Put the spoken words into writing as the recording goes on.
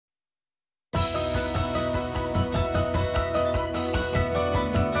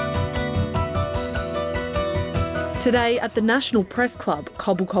Today at the National Press Club,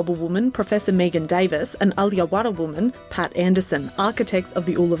 Cobble Cobble woman Professor Megan Davis and Aliawara woman Pat Anderson, architects of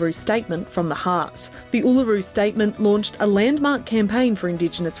the Uluru Statement from the Heart. The Uluru Statement launched a landmark campaign for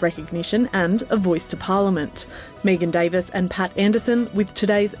Indigenous recognition and a voice to Parliament. Megan Davis and Pat Anderson with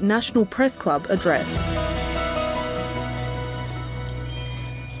today's National Press Club address.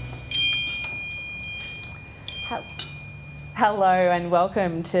 Hello and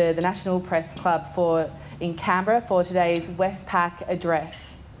welcome to the National Press Club in Canberra for today's Westpac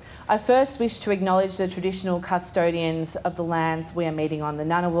address. I first wish to acknowledge the traditional custodians of the lands we are meeting on, the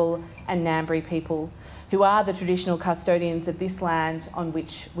Ngunnawal and Ngambri people, who are the traditional custodians of this land on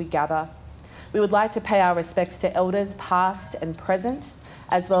which we gather. We would like to pay our respects to elders past and present,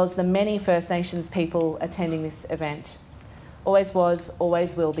 as well as the many First Nations people attending this event. Always was,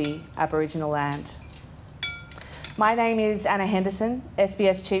 always will be Aboriginal land. My name is Anna Henderson,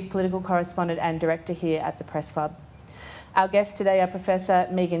 SBS Chief Political Correspondent and Director here at the Press Club. Our guests today are Professor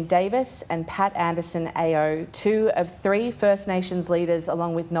Megan Davis and Pat Anderson AO, two of three First Nations leaders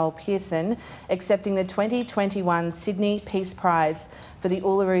along with Noel Pearson, accepting the 2021 Sydney Peace Prize for the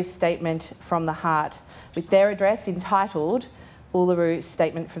Uluru Statement from the Heart, with their address entitled Uluru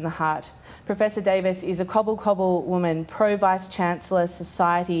Statement from the Heart. Professor Davis is a Cobble Cobble woman, Pro-Vice-Chancellor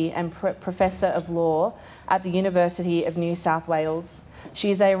Society and Professor of Law at the University of New South Wales. She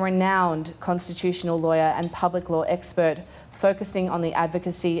is a renowned constitutional lawyer and public law expert focusing on the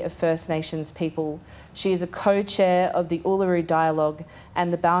advocacy of First Nations people. She is a co-chair of the Uluru Dialogue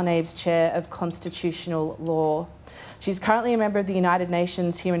and the Balnaves Chair of Constitutional Law. She's currently a member of the United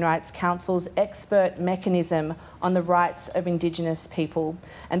Nations Human Rights Council's expert mechanism on the rights of Indigenous people.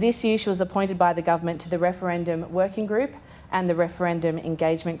 And this year she was appointed by the government to the Referendum Working Group and the Referendum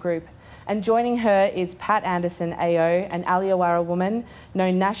Engagement Group. And joining her is Pat Anderson AO, an Aliawara woman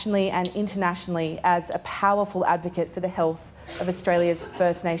known nationally and internationally as a powerful advocate for the health of Australia's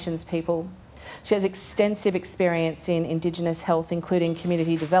First Nations people. She has extensive experience in Indigenous health, including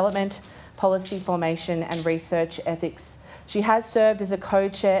community development, policy formation and research ethics. She has served as a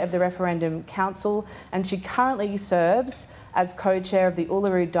co-chair of the Referendum Council and she currently serves as co-chair of the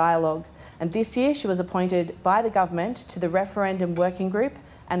Uluru Dialogue. And this year she was appointed by the government to the Referendum Working Group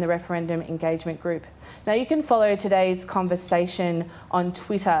and the Referendum Engagement Group. Now you can follow today's conversation on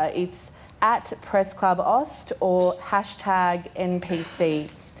Twitter. It's @PressClubAust or #NPC.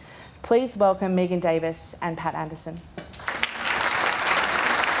 Please welcome Megan Davis and Pat Anderson.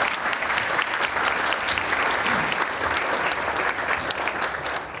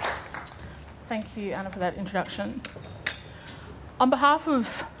 Thank you, Anna, for that introduction. On behalf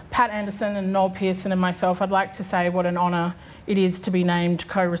of Pat Anderson and Noel Pearson and myself, I'd like to say what an honour it is to be named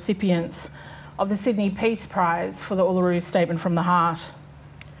co-recipients of the Sydney Peace Prize for the Uluru Statement from the Heart.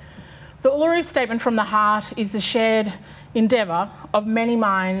 The Uluru Statement from the Heart is the shared endeavour of many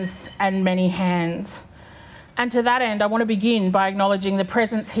minds and many hands. And to that end, I want to begin by acknowledging the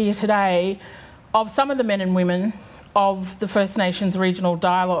presence here today of some of the men and women of the First Nations regional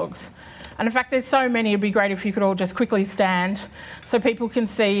dialogues. And in fact, there's so many, it'd be great if you could all just quickly stand so people can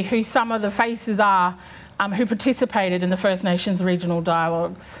see who some of the faces are who participated in the First Nations regional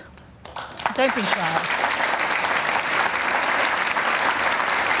dialogues. Don't be shy.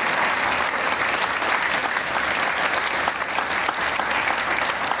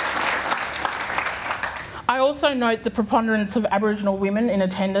 I also note the preponderance of Aboriginal women in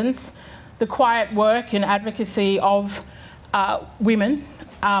attendance. The quiet work and advocacy of women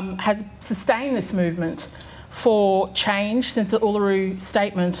has sustained this movement for change since the Uluru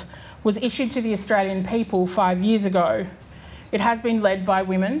Statement was issued to the Australian people 5 years ago. It has been led by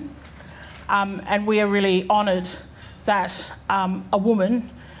women, and we are really honoured that a woman,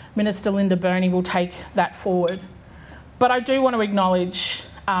 Minister Linda Burney, will take that forward. But I do want to acknowledge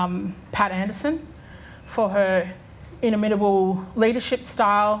Pat Anderson for her inimitable leadership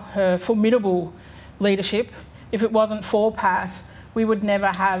style, her formidable leadership. If it wasn't for Pat, we would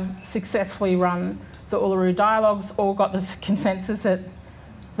never have successfully run the Uluru Dialogues or got the consensus at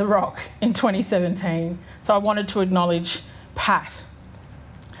The Rock in 2017. So I wanted to acknowledge Pat.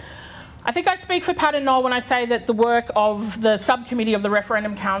 I think I speak for Pat and Noel when I say that the work of the subcommittee of the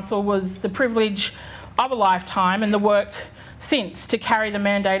Referendum Council was the privilege of a lifetime and the work since to carry the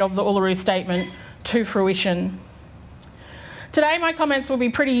mandate of the Uluru Statement to fruition. Today my comments will be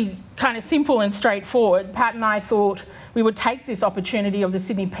pretty kind of simple and straightforward. Pat and I thought we would take this opportunity of the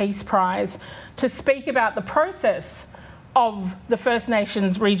Sydney Peace Prize to speak about the process of the First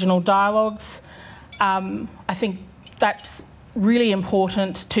Nations regional dialogues. I think that's really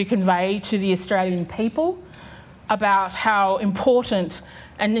important to convey to the Australian people about how important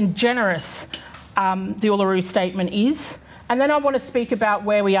and generous the Uluru Statement is, and then I want to speak about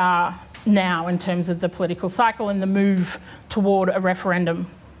where we are now in terms of the political cycle and the move toward a referendum.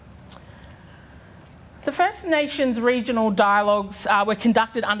 The First Nations regional dialogues were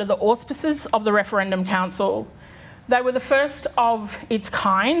conducted under the auspices of the Referendum Council. They were the first of its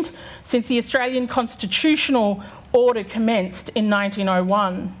kind since the Australian constitutional order commenced in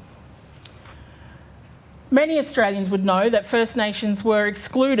 1901. Many Australians would know that First Nations were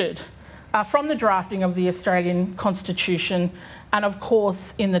excluded from the drafting of the Australian Constitution and, of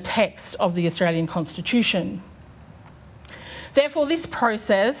course, in the text of the Australian Constitution. Therefore, this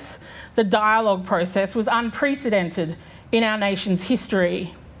process, the dialogue process, was unprecedented in our nation's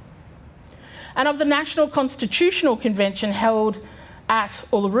history. And of the National Constitutional Convention held at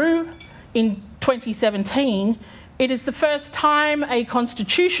Uluru in 2017, it is the first time a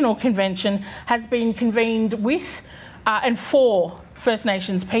constitutional convention has been convened with and for First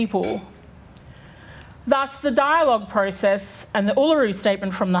Nations people. Thus, the dialogue process and the Uluru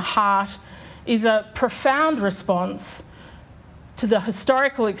Statement from the Heart is a profound response to the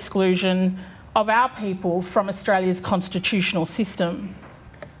historical exclusion of our people from Australia's constitutional system.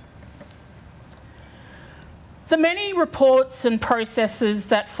 The many reports and processes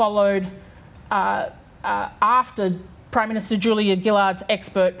that followed after Prime Minister Julia Gillard's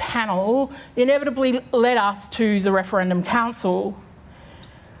expert panel inevitably led us to the Referendum Council.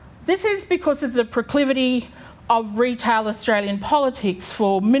 This is because of the proclivity of retail Australian politics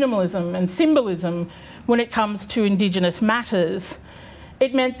for minimalism and symbolism when it comes to Indigenous matters.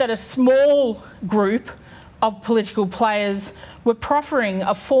 It meant that a small group of political players were proffering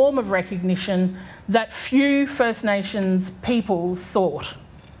a form of recognition that few First Nations peoples sought.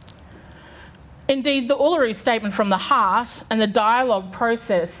 Indeed, the Uluru Statement from the Heart and the dialogue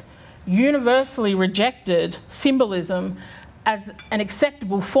process universally rejected symbolism as an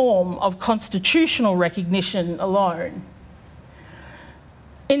acceptable form of constitutional recognition alone.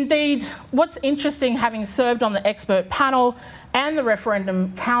 Indeed, what's interesting, having served on the expert panel and the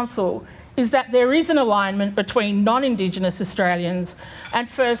Referendum Council, is that there is an alignment between non-Indigenous Australians and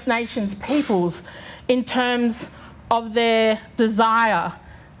First Nations peoples in terms of their desire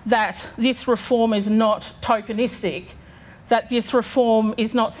that this reform is not tokenistic, that this reform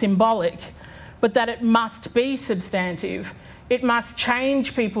is not symbolic, but that it must be substantive. It must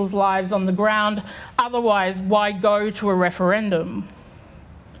change people's lives on the ground, otherwise why go to a referendum?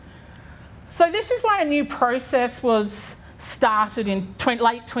 So this is why a new process was started in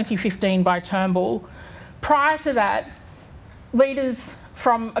late 2015 by Turnbull. Prior to that, leaders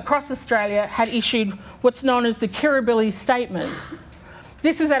from across Australia had issued what's known as the Kirribilli Statement.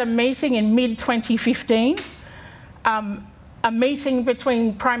 This was at a meeting in mid-2015, a meeting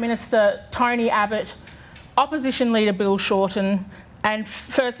between Prime Minister Tony Abbott, Opposition Leader Bill Shorten, and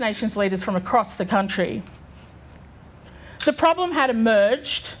First Nations leaders from across the country. The problem had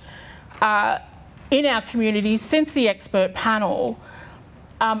emerged in our communities since the expert panel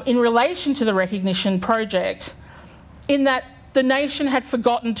in relation to the recognition project, in that the nation had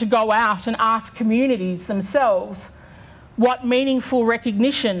forgotten to go out and ask communities themselves what meaningful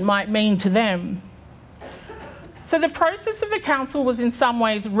recognition might mean to them. So the process of the council was in some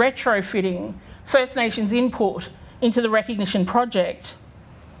ways retrofitting First Nations input into the recognition project.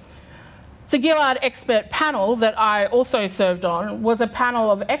 The Gillard expert panel that I also served on was a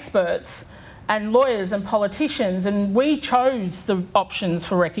panel of experts and lawyers and politicians, and we chose the options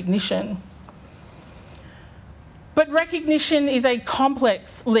for recognition. But recognition is a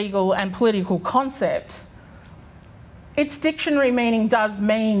complex legal and political concept. Its dictionary meaning does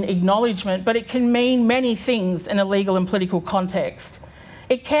mean acknowledgement, but it can mean many things in a legal and political context.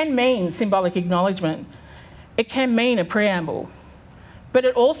 It can mean symbolic acknowledgement. It can mean a preamble. But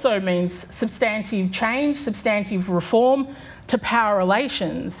it also means substantive change, substantive reform to power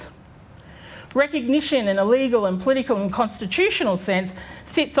relations. Recognition in a legal and political and constitutional sense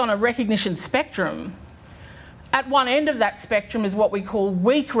sits on a recognition spectrum. At one end of that spectrum is what we call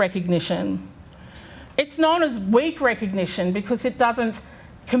weak recognition. It's known as weak recognition because it doesn't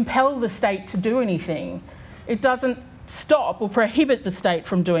compel the state to do anything. It doesn't stop or prohibit the state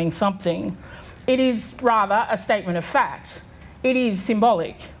from doing something. It is rather a statement of fact. It is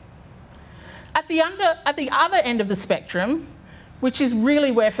symbolic. At the other end of the spectrum, which is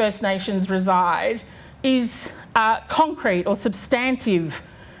really where First Nations reside, is concrete or substantive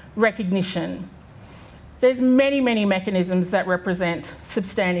recognition. There's many, many mechanisms that represent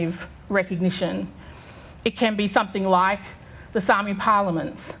substantive recognition. It can be something like the Sami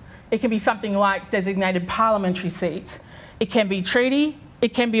parliaments. It can be something like designated parliamentary seats. It can be treaty.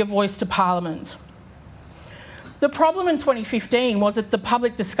 It can be a voice to parliament. The problem in 2015 was that the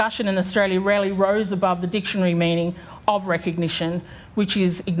public discussion in Australia rarely rose above the dictionary meaning of recognition, which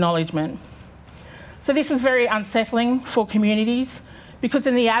is acknowledgement. So this was very unsettling for communities because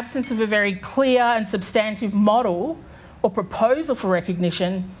in the absence of a very clear and substantive model or proposal for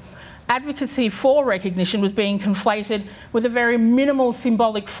recognition, advocacy for recognition was being conflated with a very minimal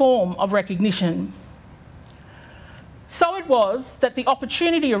symbolic form of recognition. So it was that the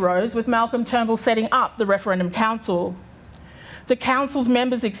opportunity arose with Malcolm Turnbull setting up the Referendum Council. The Council's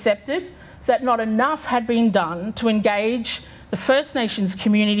members accepted that not enough had been done to engage the First Nations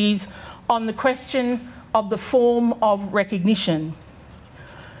communities on the question of the form of recognition.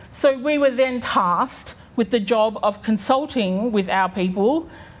 So we were then tasked with the job of consulting with our people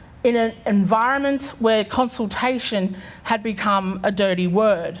in an environment where consultation had become a dirty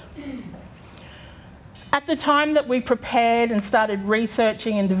word. At the time that we prepared and started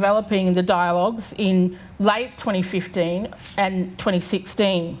researching and developing the dialogues in late 2015 and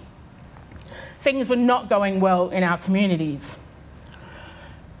 2016, things were not going well in our communities.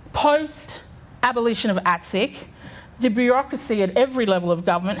 Post-abolition of ATSIC, the bureaucracy at every level of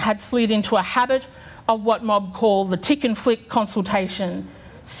government had slid into a habit of what Mob call the tick and flick consultation,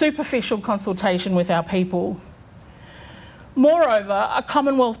 superficial consultation with our people. Moreover, a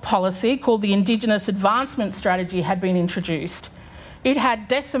Commonwealth policy called the Indigenous Advancement Strategy had been introduced. It had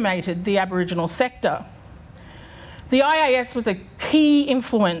decimated the Aboriginal sector. The IAS was a key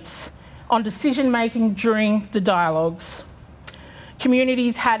influence on decision-making during the dialogues.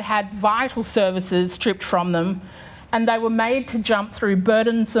 Communities had had vital services stripped from them, and they were made to jump through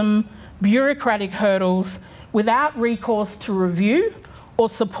burdensome bureaucratic hurdles without recourse to review or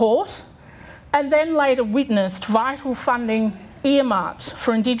support, and then later witnessed vital funding earmarked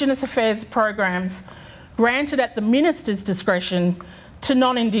for Indigenous affairs programs granted at the Minister's discretion to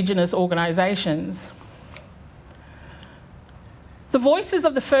non-Indigenous organisations. The voices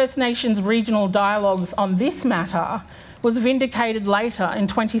of the First Nations regional dialogues on this matter was vindicated later in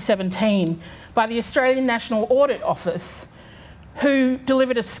 2017 by the Australian National Audit Office, who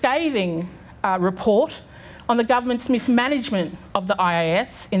delivered a scathing report on the government's mismanagement of the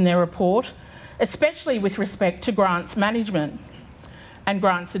IAS in their report, especially with respect to grants management and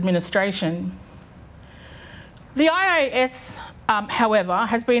grants administration. The IAS, however,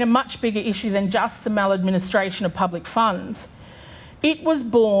 has been a much bigger issue than just the maladministration of public funds. It was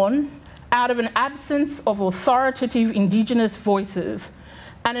born out of an absence of authoritative Indigenous voices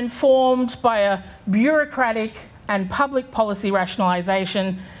and informed by a bureaucratic and public policy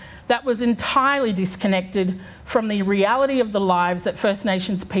rationalisation that was entirely disconnected from the reality of the lives that First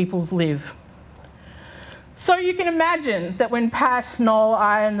Nations peoples live. So you can imagine that when Pat, Noel,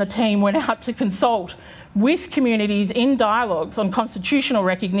 I and the team went out to consult with communities in dialogues on constitutional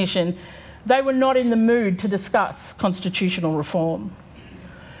recognition, they were not in the mood to discuss constitutional reform.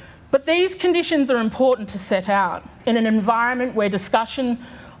 But these conditions are important to set out in an environment where discussion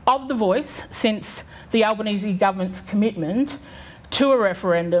of the voice, since the Albanese government's commitment to a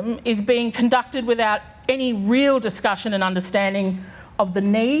referendum, is being conducted without any real discussion and understanding of the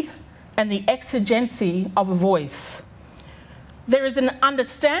need and the exigency of a voice. There is an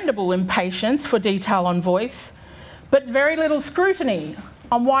understandable impatience for detail on voice, but very little scrutiny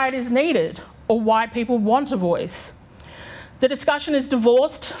on why it is needed or why people want a voice. The discussion is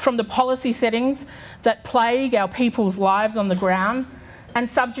divorced from the policy settings that plague our people's lives on the ground and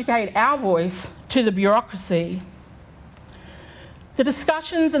subjugate our voice to the bureaucracy. The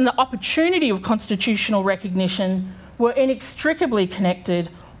discussions and the opportunity of constitutional recognition were inextricably connected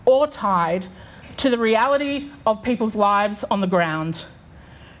or tied to the reality of people's lives on the ground.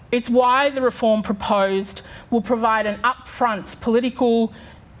 It's why the reform proposed will provide an upfront political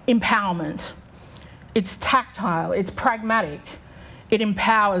empowerment. It's tactile, it's pragmatic, it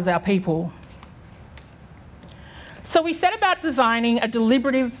empowers our people. So we set about designing a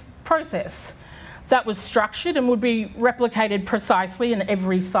deliberative process that was structured and would be replicated precisely in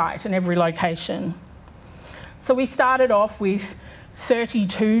every site and every location. So we started off with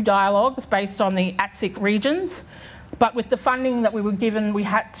 32 dialogues based on the ATSIC regions, but with the funding that we were given, we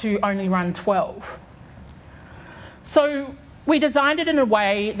had to only run 12. So we designed it in a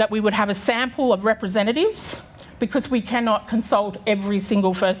way that we would have a sample of representatives, because we cannot consult every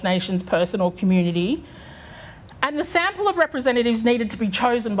single First Nations person or community. And the sample of representatives needed to be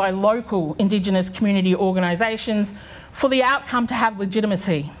chosen by local Indigenous community organisations for the outcome to have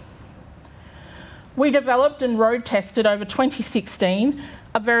legitimacy. We developed and road tested over 2016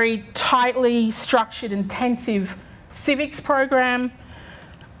 a very tightly structured, intensive civics program,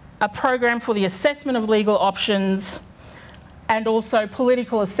 a program for the assessment of legal options, and also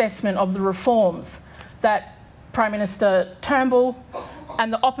political assessment of the reforms that Prime Minister Turnbull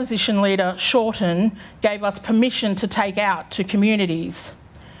and the opposition leader Shorten gave us permission to take out to communities.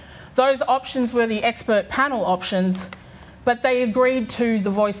 Those options were the expert panel options, but they agreed to the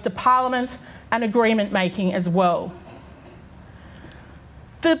voice to Parliament and agreement making as well.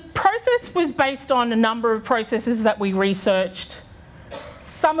 The process was based on a number of processes that we researched.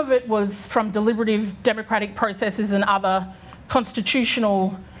 Some of it was from deliberative democratic processes and other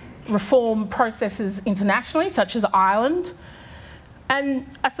constitutional reform processes internationally, such as Ireland. And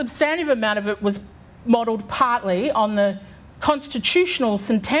a substantive amount of it was modelled partly on the Constitutional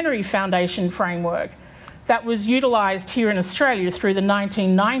Centenary Foundation framework that was utilised here in Australia through the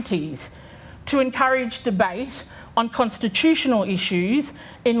 1990s to encourage debate on constitutional issues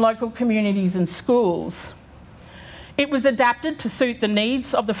in local communities and schools. It was adapted to suit the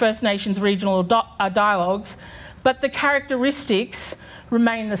needs of the First Nations regional dialogues, but the characteristics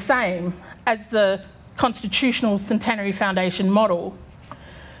remain the same as the Constitutional Centenary Foundation model.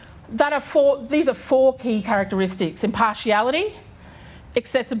 These are four key characteristics: impartiality,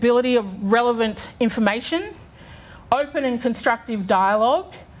 accessibility of relevant information, open and constructive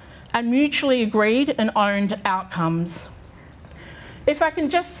dialogue, and mutually agreed and owned outcomes. If I can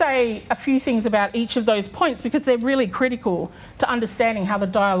just say a few things about each of those points, because they're really critical to understanding how the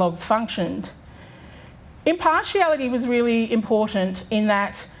dialogues functioned. Impartiality was really important in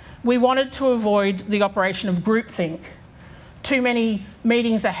that we wanted to avoid the operation of groupthink. Too many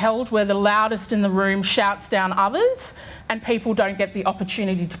meetings are held where the loudest in the room shouts down others and people don't get the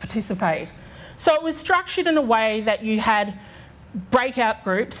opportunity to participate. So it was structured in a way that you had breakout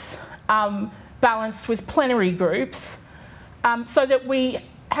groups balanced with plenary groups, so that we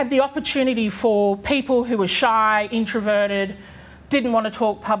had the opportunity for people who were shy, introverted, didn't want to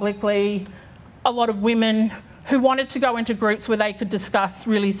talk publicly, a lot of women who wanted to go into groups where they could discuss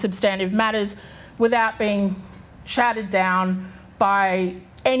really substantive matters without being shouted down by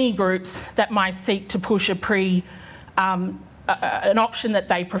any groups that might seek to push an option that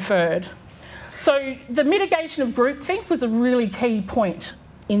they preferred. So the mitigation of groupthink was a really key point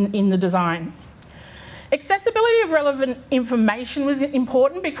in the design. Accessibility of relevant information was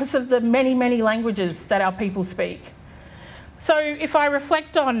important because of the many, many languages that our people speak. So if I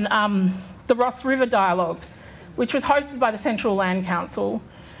reflect on the Ross River Dialogue, which was hosted by the Central Land Council,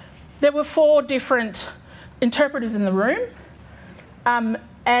 there were 4 different interpreters in the room,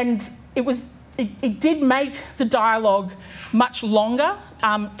 and it did make the dialogue much longer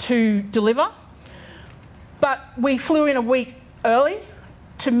to deliver. But we flew in a week early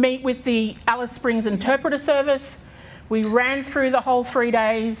to meet with the Alice Springs Interpreter Service. We ran through the whole 3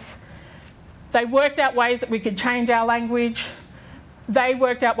 days. They worked out ways that we could change our language. They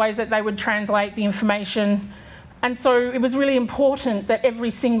worked out ways that they would translate the information. And so it was really important that every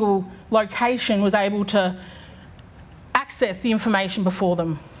single location was able to access the information before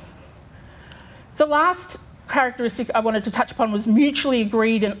them. The last characteristic I wanted to touch upon was mutually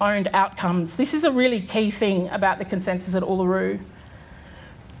agreed and owned outcomes. This is a really key thing about the consensus at Uluru.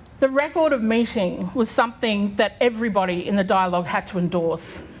 The record of meeting was something that everybody in the dialogue had to endorse.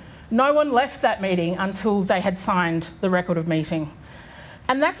 No one left that meeting until they had signed the record of meeting.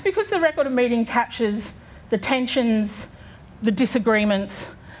 And that's because the record of meeting captures the tensions, the disagreements,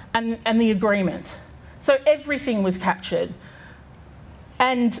 and the agreement. So everything was captured.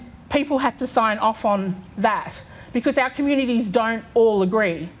 And people had to sign off on that because our communities don't all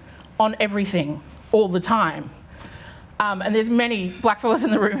agree on everything all the time. And there's many blackfellas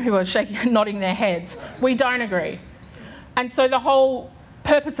in the room who are nodding their heads. We don't agree. And so the whole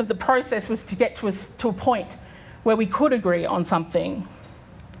purpose of the process was to get to a point where we could agree on something.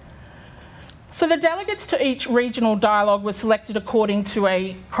 So the delegates to each regional dialogue were selected according to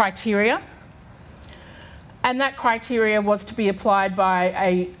a criteria. And that criteria was to be applied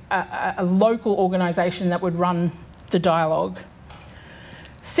by a local organisation that would run the dialogue.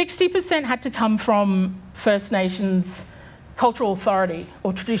 60% had to come from First Nations cultural authority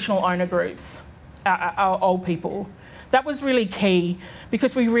or traditional owner groups, our old people. That was really key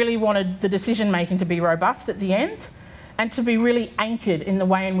because we really wanted the decision making to be robust at the end and to be really anchored in the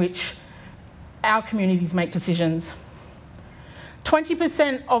way in which our communities make decisions.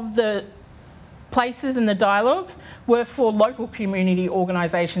 20% of the places in the dialogue were for local community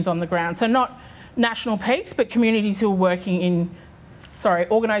organisations on the ground. So not national peaks, but communities who are working in,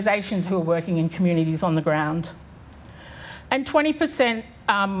 organisations who are working in communities on the ground. And 20%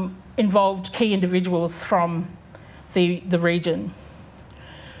 involved key individuals from the region.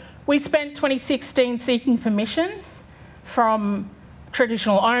 We spent 2016 seeking permission from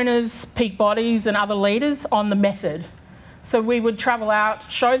traditional owners, peak bodies and other leaders on the method. So we would travel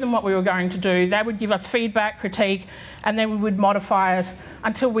out, show them what we were going to do, they would give us feedback, critique, and then we would modify it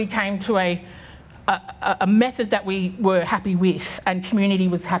until we came to a method that we were happy with and community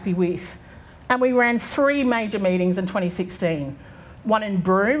was happy with. And we ran 3 major meetings in 2016. One in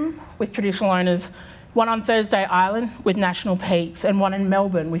Broome with traditional owners, one on Thursday Island with National Peaks, and one in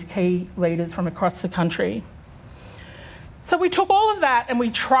Melbourne with key leaders from across the country. So we took all of that and we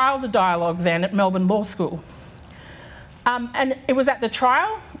trialled the dialogue then at Melbourne Law School. And it was at the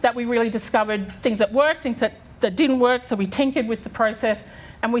trial that we really discovered things that worked, things that didn't work, so we tinkered with the process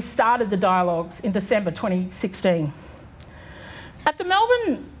and we started the dialogues in December 2016. At the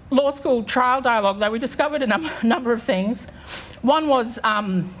Melbourne Law School trial dialogue, though, we discovered a number of things. One was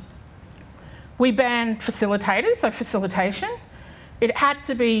we banned facilitators, so facilitation. It had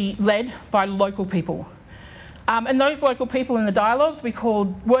to be led by local people. And those local people in the dialogues we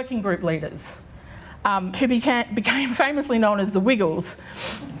called working group leaders, who became famously known as the Wiggles.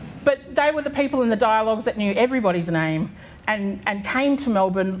 But they were the people in the dialogues that knew everybody's name and came to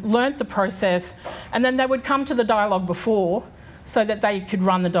Melbourne, learnt the process, and then they would come to the dialogue before so that they could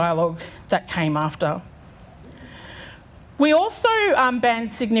run the dialogue that came after. We also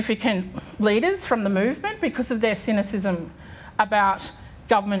banned significant leaders from the movement because of their cynicism about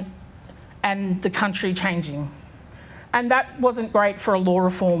government and the country changing. And that wasn't great for a law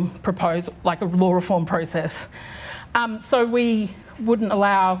reform proposal, like a law reform process. So we wouldn't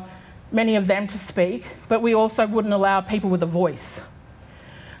allow many of them to speak, but we also wouldn't allow people with a voice.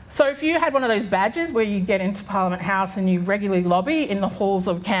 So if you had one of those badges where you get into Parliament House and you regularly lobby in the halls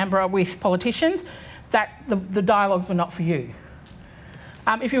of Canberra with politicians, the dialogues were not for you.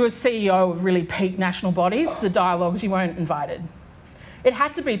 If you were CEO of really peak national bodies, the dialogues, you weren't invited. It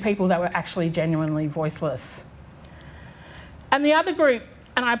had to be people that were actually genuinely voiceless. And the other group,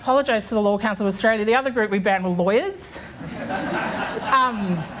 and I apologise to the Law Council of Australia, the other group we banned were lawyers,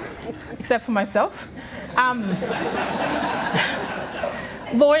 except for myself.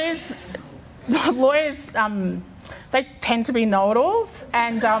 Lawyers, they tend to be know-it-alls,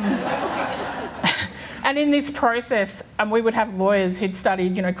 and in this process, we would have lawyers who'd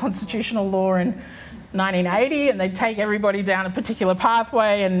studied, constitutional law in 1980, and they'd take everybody down a particular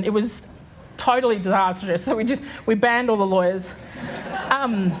pathway, and it was totally disastrous. So we banned all the lawyers.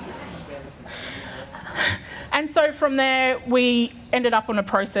 And so from there, we ended up on a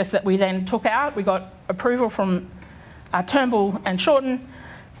process that we then took out. We got approval from Turnbull and Shorten,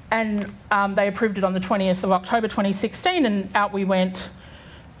 and they approved it on the 20th of October 2016, and out we went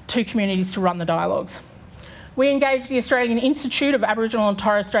to communities to run the dialogues. We engaged the Australian Institute of Aboriginal and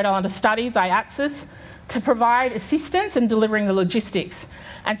Torres Strait Islander Studies, IATSIS, to provide assistance in delivering the logistics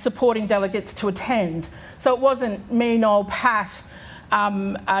and supporting delegates to attend. So it wasn't me, Noel, Pat,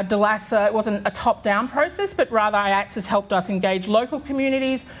 Delassa, it wasn't a top-down process, but rather IATSIS helped us engage local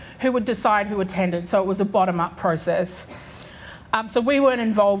communities who would decide who attended, so it was a bottom-up process. So we weren't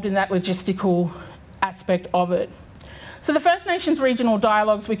involved in that logistical aspect of it. So the First Nations regional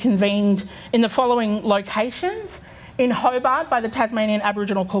dialogues we convened in the following locations: in Hobart by the Tasmanian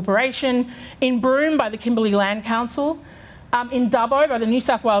Aboriginal Corporation, in Broome by the Kimberley Land Council, in Dubbo by the New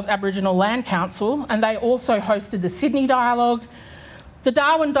South Wales Aboriginal Land Council, and they also hosted the Sydney Dialogue. The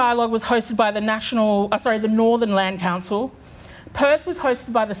Darwin Dialogue was hosted by the Northern Land Council. Perth was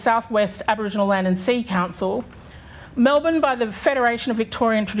hosted by the South West Aboriginal Land and Sea Council. Melbourne by the Federation of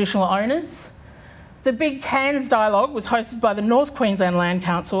Victorian Traditional Owners. The Big Cairns Dialogue was hosted by the North Queensland Land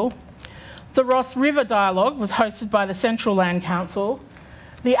Council. The Ross River Dialogue was hosted by the Central Land Council.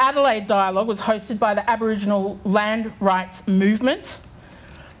 The Adelaide Dialogue was hosted by the Aboriginal Land Rights Movement.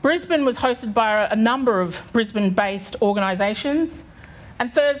 Brisbane was hosted by a number of Brisbane-based organisations.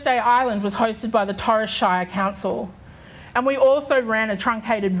 And Thursday Island was hosted by the Torres Shire Council. And we also ran a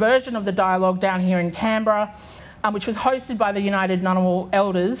truncated version of the dialogue down here in Canberra, which was hosted by the United Ngunnawal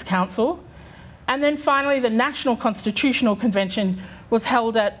Elders Council. And then finally, the National Constitutional Convention was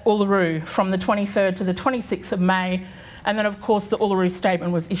held at Uluru from the 23rd to the 26th of May. And then, of course, the Uluru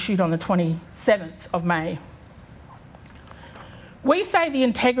Statement was issued on the 27th of May. We say the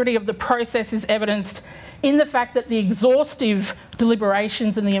integrity of the process is evidenced in the fact that the exhaustive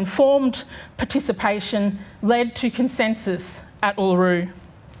deliberations and the informed participation led to consensus at Uluru.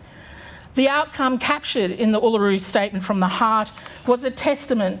 The outcome captured in the Uluru Statement from the Heart was a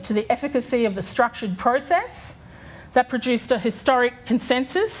testament to the efficacy of the structured process that produced a historic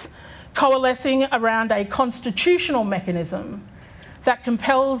consensus coalescing around a constitutional mechanism that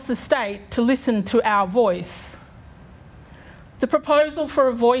compels the state to listen to our voice. The proposal for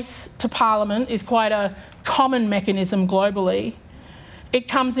a voice to Parliament is quite a common mechanism globally. It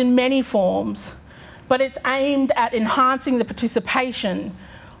comes in many forms, but it's aimed at enhancing the participation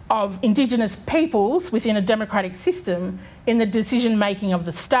of Indigenous peoples within a democratic system in the decision-making of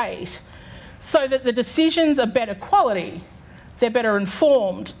the state, so that the decisions are better quality, they're better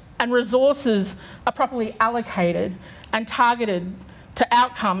informed, and resources are properly allocated and targeted to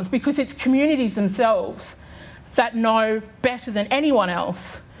outcomes, because it's communities themselves that know better than anyone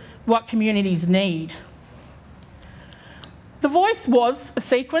else what communities need. The voice was a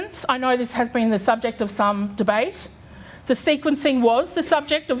sequence. I know this has been the subject of some debate. The sequencing was the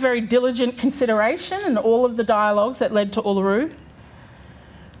subject of very diligent consideration in all of the dialogues that led to Uluru.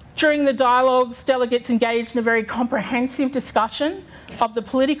 During the dialogues, delegates engaged in a very comprehensive discussion of the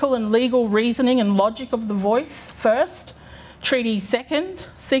political and legal reasoning and logic of the voice first, treaty second,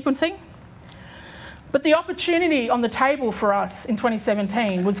 sequencing. But the opportunity on the table for us in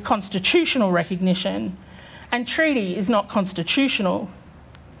 2017 was constitutional recognition, and treaty is not constitutional.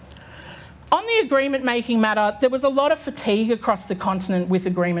 On the agreement-making matter, there was a lot of fatigue across the continent with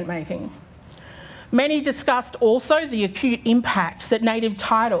agreement-making. Many discussed also the acute impact that native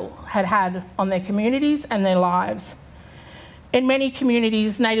title had had on their communities and their lives. In many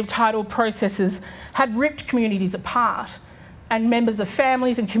communities, native title processes had ripped communities apart, and members of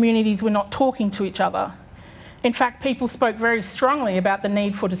families and communities were not talking to each other. In fact, people spoke very strongly about the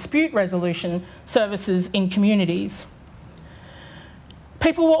need for dispute resolution services in communities.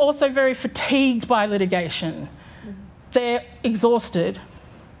 People were also very fatigued by litigation. They're exhausted.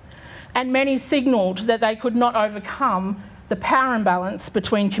 And many signalled that they could not overcome the power imbalance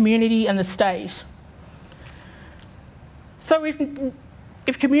between community and the state. So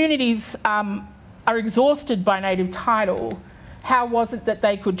if communities are exhausted by native title, how was it that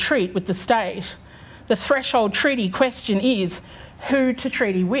they could treat with the state? The threshold treaty question is who to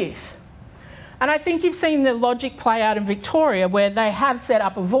treaty with. And I think you've seen the logic play out in Victoria, where they have set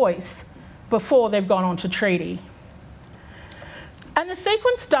up a voice before they've gone on to treaty. And the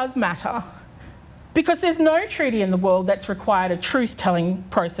sequence does matter, because there's no treaty in the world that's required a truth-telling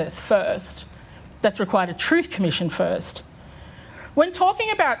process first, that's required a truth commission first. When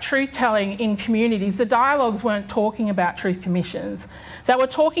talking about truth-telling in communities, the dialogues weren't talking about truth commissions. They were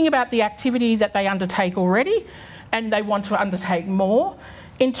talking about the activity that they undertake already, and they want to undertake more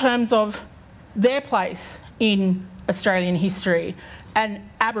in terms of their place in Australian history and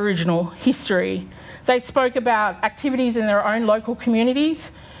Aboriginal history. They spoke about activities in their own local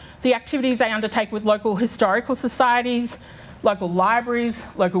communities, the activities they undertake with local historical societies, local libraries,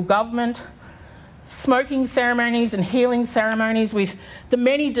 local government, smoking ceremonies and healing ceremonies with the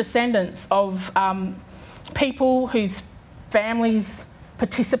many descendants of people whose families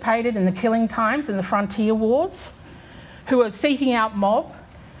participated in the killing times in the frontier wars, who are seeking out mob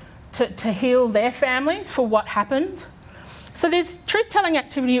to heal their families for what happened. So there's truth-telling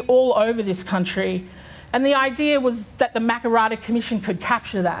activity all over this country, and the idea was that the Makarrata Commission could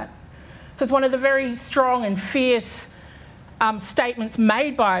capture that, because one of the very strong and fierce statements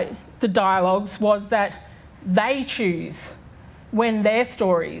made by the dialogues was that they choose when their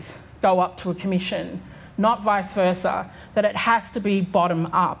stories go up to a commission, not vice versa, that it has to be bottom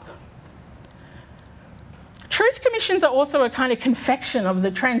up. Truth commissions are also a kind of confection of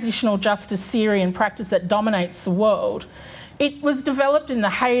the transitional justice theory and practice that dominates the world. It was developed in the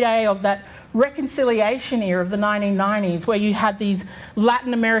heyday of that reconciliation era of the 1990s, where you had these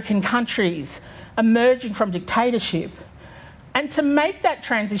Latin American countries emerging from dictatorship. And to make that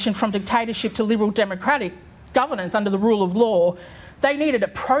transition from dictatorship to liberal democratic governance under the rule of law, they needed a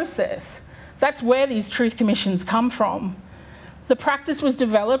process. That's where these truth commissions come from. The practice was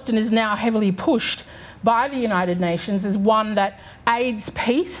developed and is now heavily pushed by the United Nations as one that aids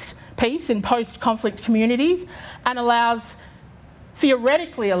peace in post-conflict communities and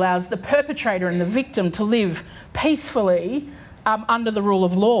theoretically allows the perpetrator and the victim to live peacefully under the rule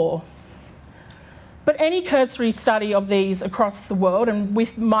of law. But any cursory study of these across the world, and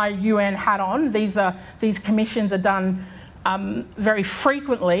with my UN hat on, these commissions are done very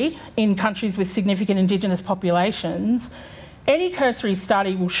frequently in countries with significant Indigenous populations, any cursory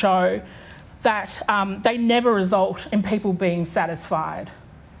study will show that they never result in people being satisfied.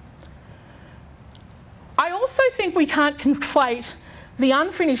 I also think we can't conflate the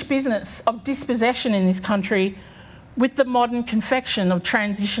unfinished business of dispossession in this country with the modern confection of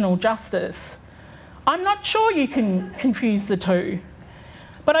transitional justice. I'm not sure you can confuse the two,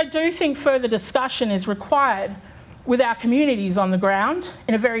 but I do think further discussion is required with our communities on the ground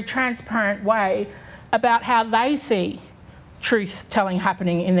in a very transparent way about how they see truth-telling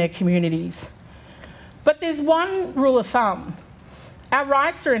happening in their communities. But there's one rule of thumb. Our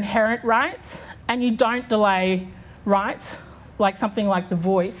rights are inherent rights, and you don't delay rights, like something like the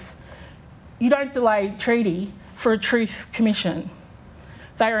voice, You don't delay treaty for a truth commission.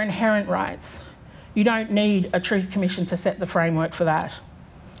 They are inherent rights. You don't need a truth commission to set the framework for that.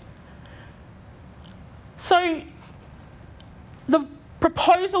 So the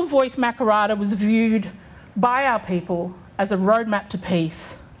proposal Voice Makarrata was viewed by our people as a roadmap to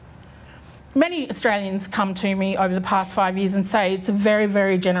peace. Many Australians come to me over the past 5 years and say it's a very,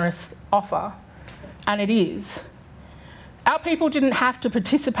 very generous offer, and it is. Our people didn't have to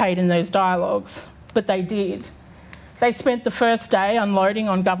participate in those dialogues, but they did. They spent the first day unloading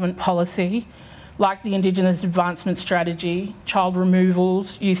on government policy, like the Indigenous Advancement Strategy, child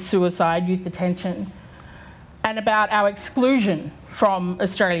removals, youth suicide, youth detention, and about our exclusion from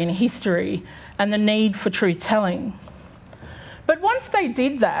Australian history and the need for truth-telling. But once they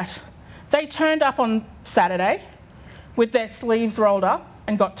did that, they turned up on Saturday with their sleeves rolled up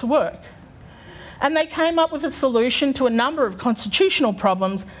and got to work. And they came up with a solution to a number of constitutional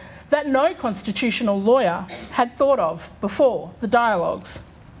problems that no constitutional lawyer had thought of before the dialogues.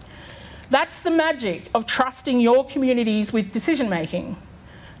 That's the magic of trusting your communities with decision-making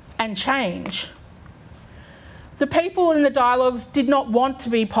and change. The people in the dialogues did not want to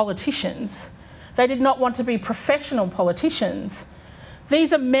be politicians. They did not want to be professional politicians.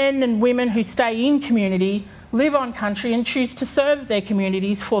 These are men and women who stay in community, live on country and choose to serve their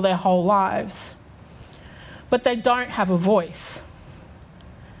communities for their whole lives. But they don't have a voice.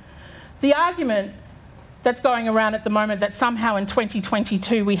 The argument that's going around at the moment that somehow in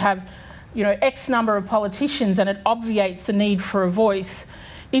 2022 we have, X number of politicians and it obviates the need for a voice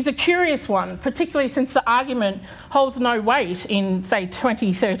is a curious one, particularly since the argument holds no weight in, say,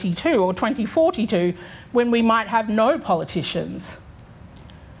 2032 or 2042, when we might have no politicians.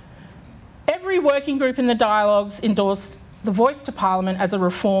 Every working group in the dialogues endorsed the voice to Parliament as a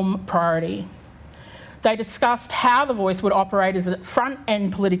reform priority. They discussed how the voice would operate as a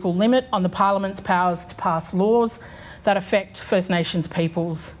front-end political limit on the Parliament's powers to pass laws that affect First Nations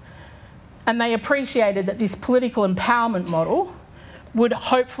peoples. And they appreciated that this political empowerment model would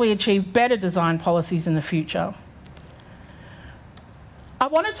hopefully achieve better design policies in the future. I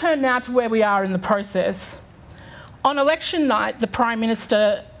want to turn now to where we are in the process. On election night, the Prime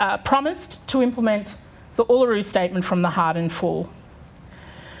Minister promised to implement the Uluru Statement from the heart in full.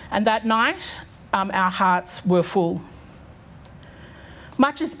 And that night, our hearts were full.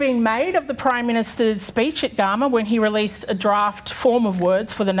 Much has been made of the Prime Minister's speech at Gama when he released a draft form of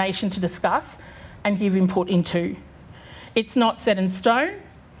words for the nation to discuss and give input into. It's not set in stone,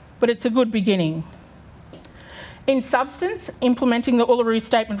 but it's a good beginning. In substance, implementing the Uluru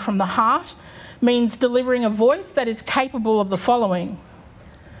Statement from the heart means delivering a voice that is capable of the following: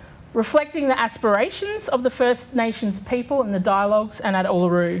 reflecting the aspirations of the First Nations people in the dialogues and at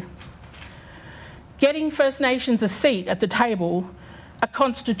Uluru, getting First Nations a seat at the table, a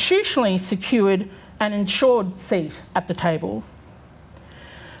constitutionally secured and ensured seat at the table.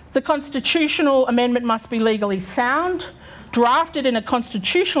 The constitutional amendment must be legally sound, drafted in a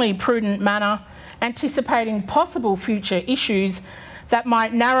constitutionally prudent manner, anticipating possible future issues that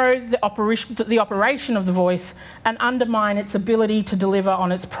might narrow the operation of the voice and undermine its ability to deliver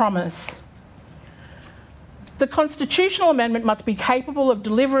on its promise. The constitutional amendment must be capable of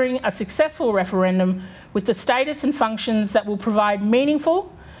delivering a successful referendum with the status and functions that will provide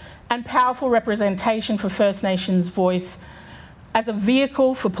meaningful and powerful representation for First Nations voice as a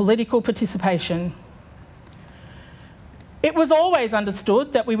vehicle for political participation. It was always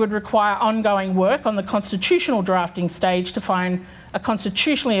understood that we would require ongoing work on the constitutional drafting stage to find a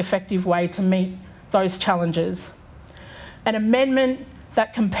constitutionally effective way to meet those challenges. An amendment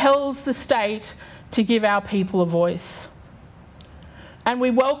that compels the state to give our people a voice. And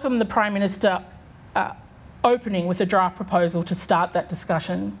we welcome the Prime Minister opening with a draft proposal to start that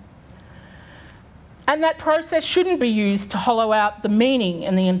discussion. And that process shouldn't be used to hollow out the meaning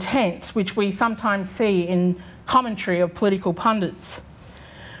and the intent which we sometimes see in commentary of political pundits.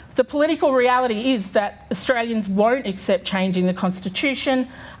 The political reality is that Australians won't accept changing the Constitution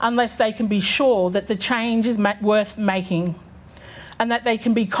unless they can be sure that the change is worth making and that they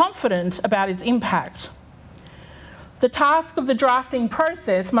can be confident about its impact. The task of the drafting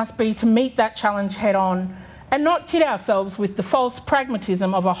process must be to meet that challenge head on and not kid ourselves with the false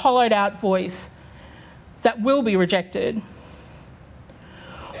pragmatism of a hollowed out voice that will be rejected.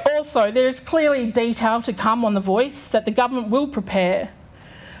 Also, there is clearly detail to come on the voice that the government will prepare,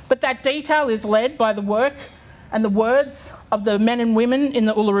 but that detail is led by the work and the words of the men and women in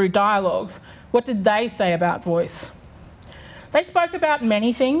the Uluru dialogues. What did they say about voice? They spoke about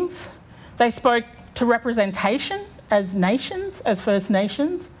many things. They spoke to representation as nations, as First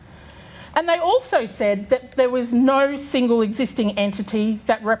Nations. And they also said that there was no single existing entity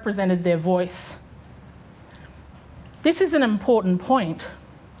that represented their voice. This is an important point.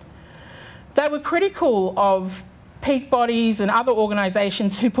 They were critical of peak bodies and other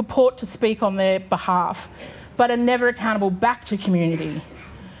organisations who purport to speak on their behalf, but are never accountable back to community.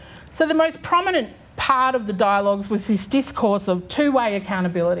 So the most prominent part of the dialogues was this discourse of two-way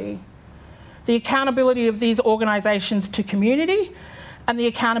accountability. The accountability of these organisations to community and the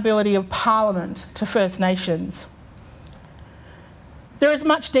accountability of Parliament to First Nations. There is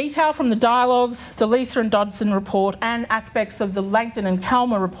much detail from the dialogues, the Lisa and Dodson report and aspects of the Langton and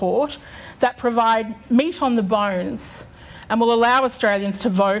Calmer report that provide meat on the bones and will allow Australians to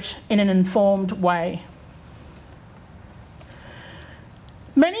vote in an informed way.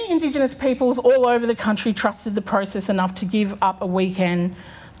 Many Indigenous peoples all over the country trusted the process enough to give up a weekend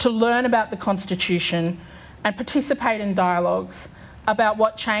to learn about the Constitution and participate in dialogues about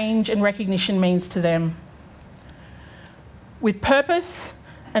what change and recognition means to them. With purpose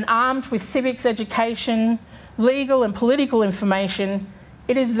and armed with civics education, legal and political information,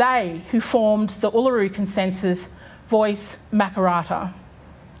 it is they who formed the Uluru Consensus Voice Makarrata.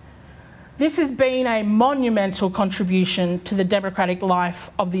 This has been a monumental contribution to the democratic life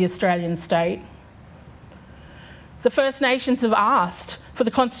of the Australian state. The First Nations have asked for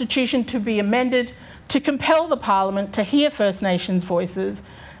the Constitution to be amended to compel the Parliament to hear First Nations voices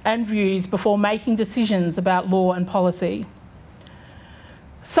and views before making decisions about law and policy.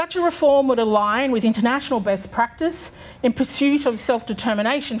 Such a reform would align with international best practice in pursuit of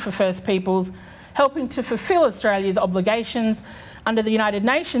self-determination for First Peoples, helping to fulfil Australia's obligations under the United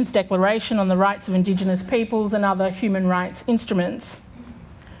Nations Declaration on the Rights of Indigenous Peoples and other human rights instruments.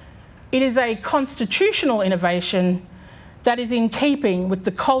 It is a constitutional innovation that is in keeping with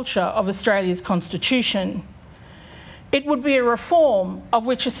the culture of Australia's Constitution. It would be a reform of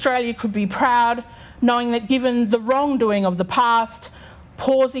which Australia could be proud, knowing that given the wrongdoing of the past,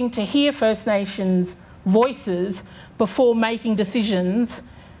 pausing to hear First Nations voices before making decisions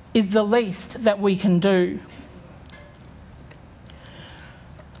is the least that we can do.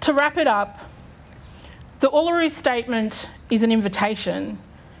 To wrap it up, the Uluru Statement is an invitation.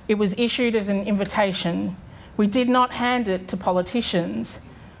 It was issued as an invitation. We did not hand it to politicians.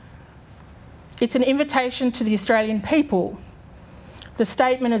 It's an invitation to the Australian people. The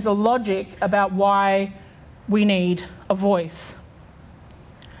statement is a logic about why we need a voice.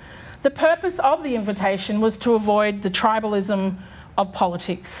 The purpose of the invitation was to avoid the tribalism of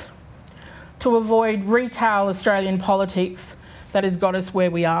politics, to avoid retail Australian politics that has got us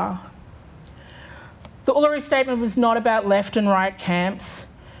where we are. The Uluru Statement was not about left and right camps.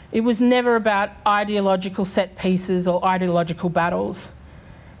 It was never about ideological set pieces or ideological battles.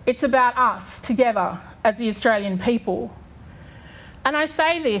 It's about us together as the Australian people. And I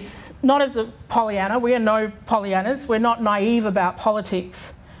say this not as a Pollyanna. We are no Pollyannas. We're not naive about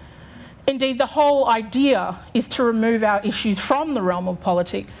politics. Indeed, the whole idea is to remove our issues from the realm of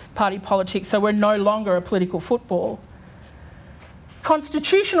politics, party politics, so we're no longer a political football.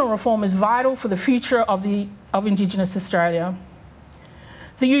 Constitutional reform is vital for the future of Indigenous Australia.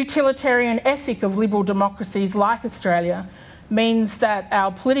 The utilitarian ethic of liberal democracies like Australia means that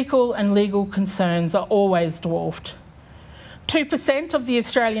our political and legal concerns are always dwarfed. 2% of the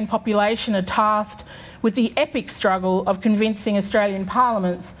Australian population are tasked with the epic struggle of convincing Australian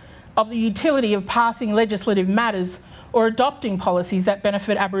parliaments of the utility of passing legislative matters or adopting policies that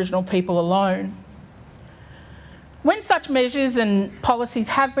benefit Aboriginal people alone. When such measures and policies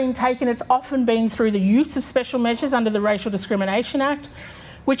have been taken, it's often been through the use of special measures under the Racial Discrimination Act,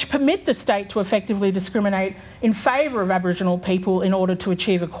 which permit the state to effectively discriminate in favour of Aboriginal people in order to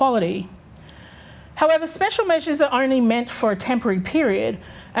achieve equality. However, special measures are only meant for a temporary period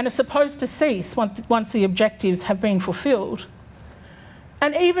and are supposed to cease once the objectives have been fulfilled.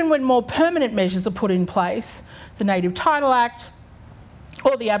 And even when more permanent measures are put in place, the Native Title Act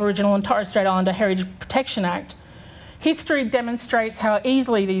or the Aboriginal and Torres Strait Islander Heritage Protection Act, history demonstrates how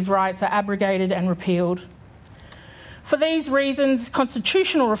easily these rights are abrogated and repealed. For these reasons,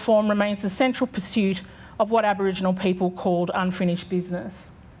 constitutional reform remains the central pursuit of what Aboriginal people called unfinished business.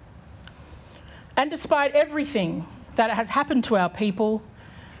 And despite everything that has happened to our people,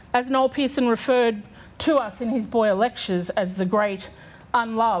 as Noel Pearson referred to us in his Boyer lectures as the great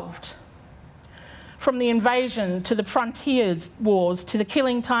unloved, from the invasion to the frontiers wars to the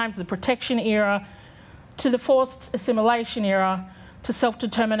killing times, the protection era, to the forced assimilation era, to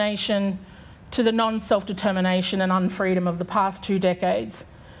self-determination, to the non-self-determination and unfreedom of the past 2 decades.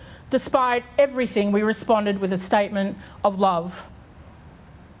 Despite everything, we responded with a statement of love.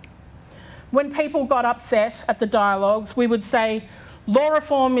 When people got upset at the dialogues, we would say, Law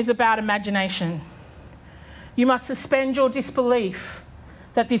reform is about imagination. You must suspend your disbelief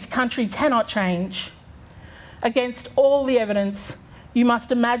that this country cannot change. Against all the evidence, you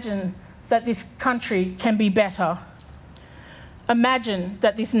must imagine that this country can be better. Imagine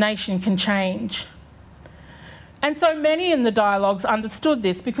that this nation can change. And so many in the dialogues understood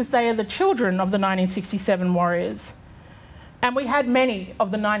this because they are the children of the 1967 warriors. And we had many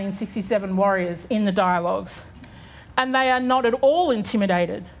of the 1967 warriors in the dialogues. And they are not at all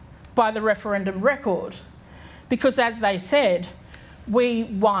intimidated by the referendum record because, as they said, we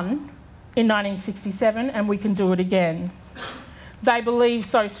won in 1967 and we can do it again. They believe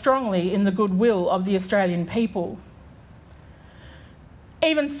so strongly in the goodwill of the Australian people.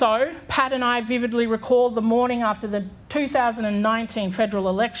 Even so, Pat and I vividly recall the morning after the 2019 federal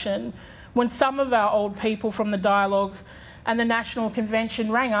election when some of our old people from the dialogues and the National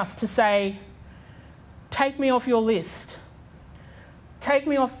Convention rang us to say, take me off your list, take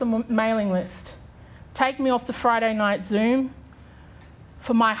me off the mailing list, take me off the Friday night Zoom,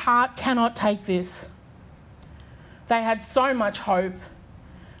 for my heart cannot take this. They had so much hope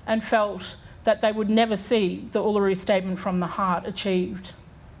and felt that they would never see the Uluru Statement from the Heart achieved.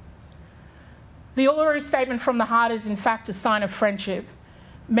 The Uluru Statement from the Heart is in fact a sign of friendship.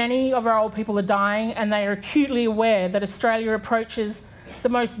 Many of our old people are dying and they are acutely aware that Australia approaches the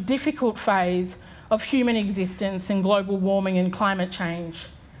most difficult phase of human existence in global warming and climate change.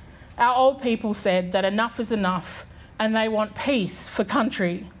 Our old people said that enough is enough and they want peace for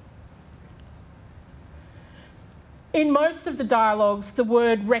country. In most of the dialogues, the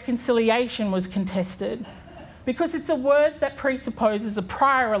word reconciliation was contested because it's a word that presupposes a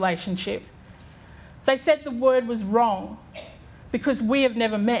prior relationship. They said the word was wrong because we have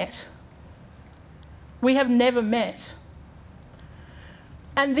never met. We have never met.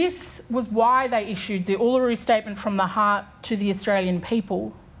 And this was why they issued the Uluru Statement from the Heart to the Australian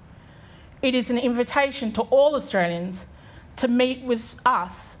people. It is an invitation to all Australians to meet with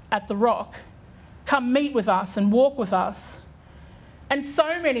us at the Rock. Come meet with us and walk with us. And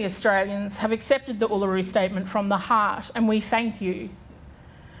so many Australians have accepted the Uluru Statement from the Heart, and we thank you.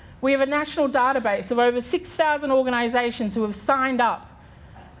 We have a national database of over 6,000 organisations who have signed up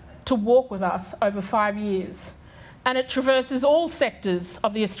to walk with us over 5 years, and it traverses all sectors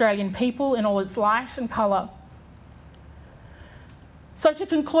of the Australian people in all its light and colour. So to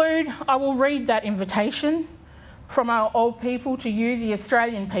conclude, I will read that invitation from our old people to you, the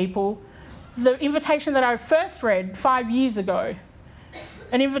Australian people, the invitation that I first read 5 years ago,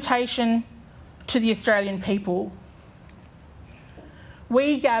 an invitation to the Australian people.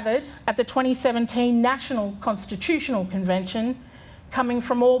 We gathered at the 2017 National Constitutional Convention, coming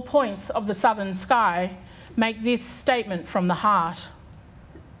from all points of the southern sky, make this statement from the heart.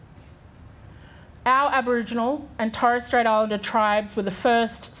 Our Aboriginal and Torres Strait Islander tribes were the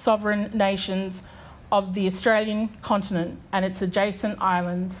first sovereign nations of the Australian continent and its adjacent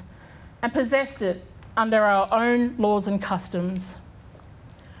islands, and possessed it under our own laws and customs.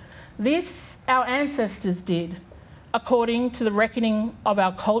 This our ancestors did, according to the reckoning of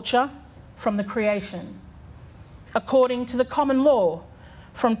our culture from the creation, according to the common law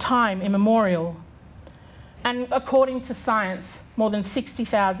from time immemorial, and according to science more than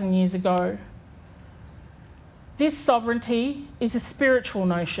 60,000 years ago. This sovereignty is a spiritual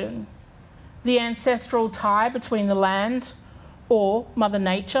notion, the ancestral tie between the land, or Mother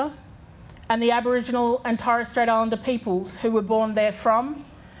Nature, and the Aboriginal and Torres Strait Islander peoples who were born therefrom,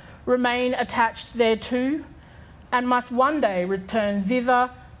 remain attached thereto, and must one day return thither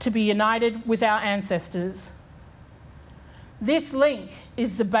to be united with our ancestors. This link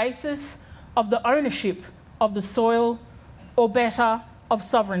is the basis of the ownership of the soil, or better, of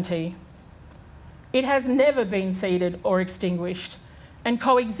sovereignty. It has never been ceded or extinguished, and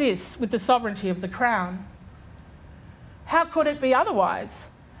coexists with the sovereignty of the Crown. How could it be otherwise?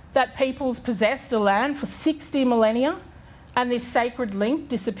 That peoples possessed a land for 60 millennia, and this sacred link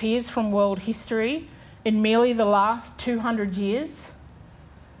disappears from world history in merely the last 200 years?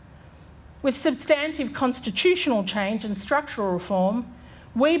 With substantive constitutional change and structural reform,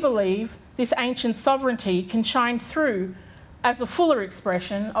 we believe this ancient sovereignty can shine through as a fuller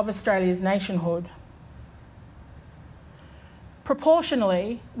expression of Australia's nationhood.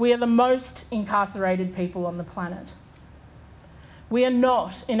 Proportionally, we are the most incarcerated people on the planet. We are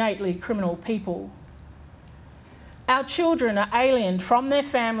not innately criminal people. Our children are aliened from their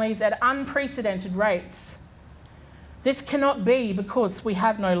families at unprecedented rates. This cannot be because we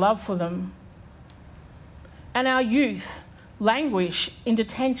have no love for them. And our youth languish in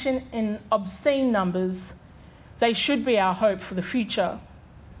detention in obscene numbers. They should be our hope for the future.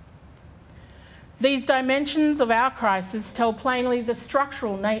 These dimensions of our crisis tell plainly the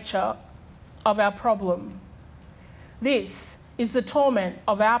structural nature of our problem. This is the torment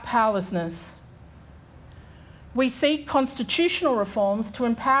of our powerlessness. We seek constitutional reforms to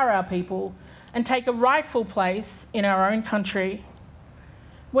empower our people and take a rightful place in our own country.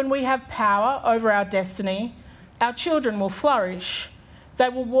 When we have power over our destiny, our children will flourish. They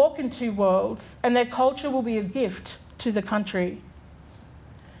will walk in two worlds, and their culture will be a gift to the country.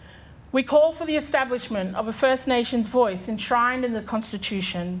 We call for the establishment of a First Nations voice enshrined in the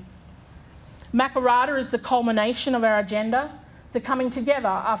Constitution. Makarrata is the culmination of our agenda, the coming together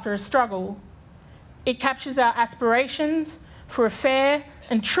after a struggle. It captures our aspirations for a fair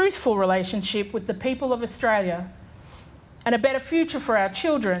and truthful relationship with the people of Australia and a better future for our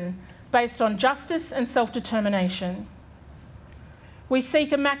children based on justice and self-determination. We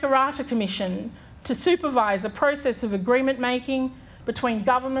seek a Makarrata Commission to supervise a process of agreement making between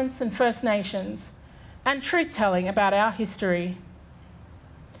governments and First Nations and truth-telling about our history.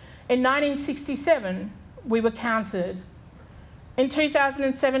 In 1967, we were counted. In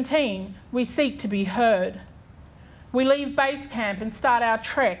 2017, we seek to be heard. We leave base camp and start our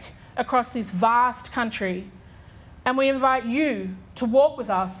trek across this vast country, and we invite you to walk with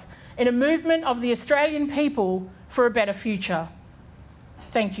us in a movement of the Australian people for a better future.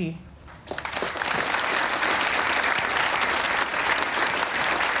 Thank you.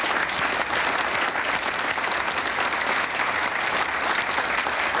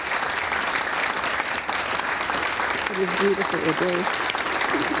 It was beautiful, Adele.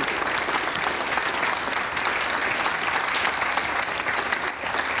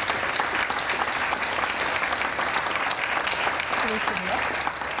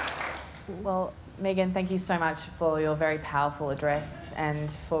 Well, Megan, thank you so much for your very powerful address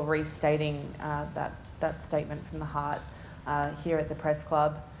and for restating that statement from the heart here at the Press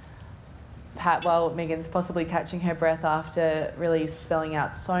Club. Pat, while Megan's possibly catching her breath after really spelling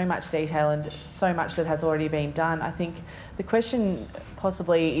out so much detail and so much that has already been done, I think the question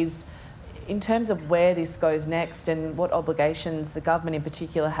possibly is in terms of where this goes next and what obligations the government in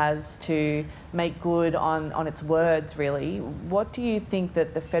particular has to make good on its words, really. What do you think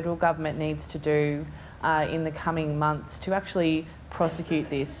that the federal government needs to do in the coming months to actually prosecute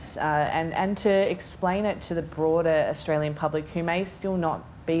this and to explain it to the broader Australian public who may still not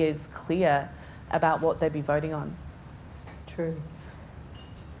be as clear about what they'd be voting on? True.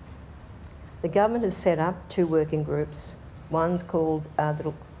 The government has set up two working groups. One's called,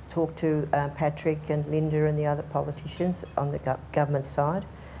 that'll talk to Patrick and Linda and the other politicians on the government side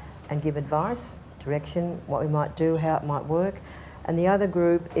and give advice, direction, what we might do, how it might work. And the other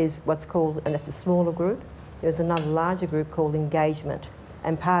group is what's called, and it's a smaller group, there's another larger group called engagement.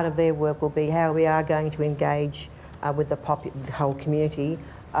 And part of their work will be how we are going to engage with the whole community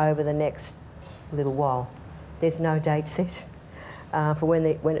over the next little while. There's no date set for when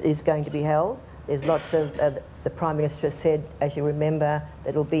it is going to be held. There's lots of, the Prime Minister has said, as you remember, that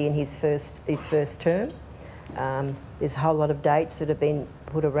it'll be in his first term. There's a whole lot of dates that have been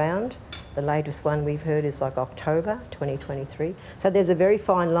put around. The latest one we've heard is like October 2023. So there's a very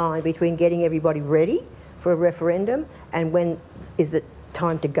fine line between getting everybody ready for a referendum and when is it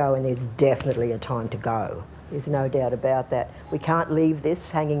time to go, and there's definitely a time to go. There's no doubt about that. We can't leave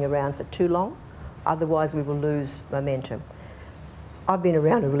this hanging around for too long, otherwise we will lose momentum. I've been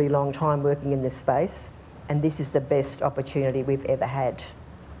around a really long time working in this space, and this is the best opportunity we've ever had.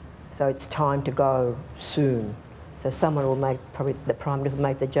 So it's time to go soon. So someone will make, probably the Prime Minister will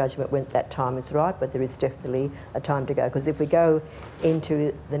make the judgment when that time is right, but there is definitely a time to go. Because if we go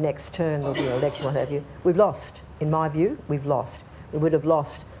into the next term of the election, what have you, we've lost. In my view, we've lost. We would have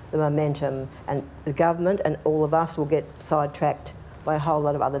lost the momentum, and the government and all of us will get sidetracked by a whole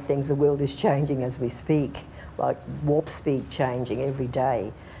lot of other things. The world is changing as we speak, like warp speed changing every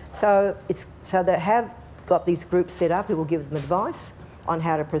day. So they have got these groups set up who will give them advice on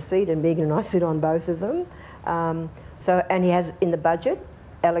how to proceed, and Megan and I sit on both of them. And he has in the budget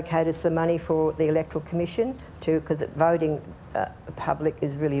allocated some money for the Electoral Commission because voting public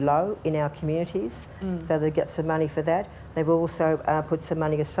is really low in our communities, so they get some money for that. They've also put some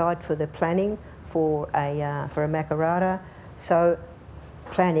money aside for the planning for a Makarrata. So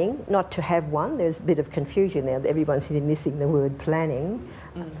planning, not to have one, there's a bit of confusion there. Everyone's missing the word planning.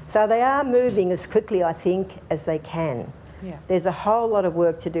 So they are moving as quickly, I think, as they can. Yeah. There's a whole lot of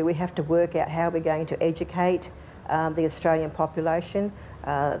work to do. We have to work out how we're going to educate the Australian population.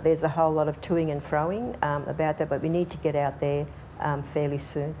 There's a whole lot of toing and froing about that, but we need to get out there fairly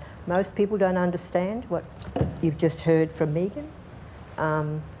soon. Most people don't understand what you've just heard from Megan.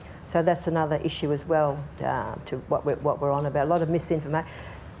 So that's another issue as well to what we're on about. A lot of misinformation.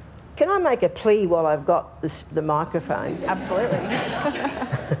 Can I make a plea while I've got the microphone? Absolutely.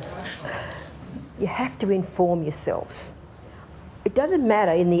 You have to inform yourselves. It doesn't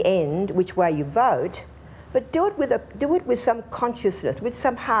matter in the end which way you vote, but do it with some consciousness, with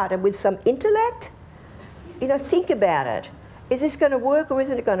some heart and with some intellect. You know, think about it. Is this going to work or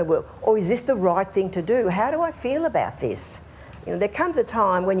isn't it going to work? Or is this the right thing to do? How do I feel about this? You know, there comes a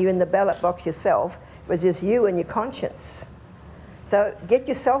time when you're in the ballot box yourself, where it's just you and your conscience. So get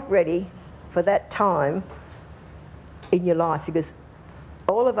yourself ready for that time in your life, because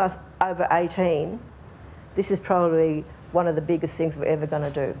all of us over 18, this is probably one of the biggest things we're ever going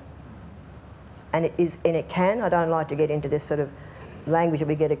to do. And it can, I don't like to get into this sort of language that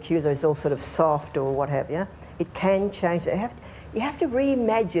we get accused of, it's all sort of soft or what have you. It can change. You have to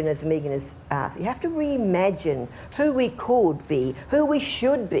reimagine, as Megan has asked, you have to reimagine who we could be, who we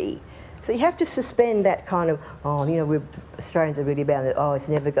should be. So you have to suspend that kind of, oh, you know, Australians are really bad, oh, it's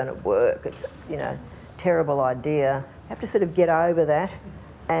never going to work, it's, you know, terrible idea. You have to sort of get over that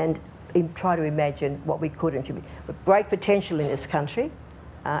and try to imagine what we could and should be. With great potential in this country,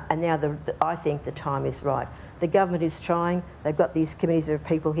 and now I think the time is right. The government is trying. They've got these committees of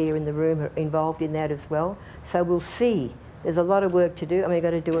people here in the room who are involved in that as well. So we'll see. There's a lot of work to do, and we've got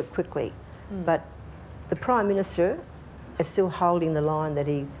to do it quickly. But the Prime Minister is still holding the line that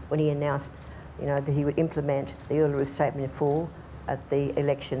when he announced, you know, that he would implement the Uluru Statement in full at the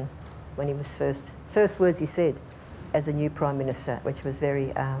election when he was first words he said as a new Prime Minister, which was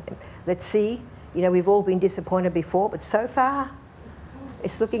very, let's see. You know, we've all been disappointed before, but so far,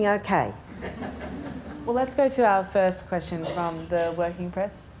 it's looking okay. Well, let's go to our first question from the working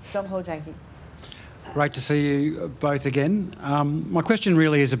press. John Paul Janke. Great to see you both again. My question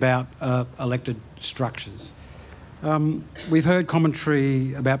really is about elected structures. We've heard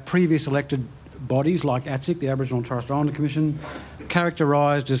commentary about previous elected bodies like ATSIC, the Aboriginal and Torres Strait Islander Commission,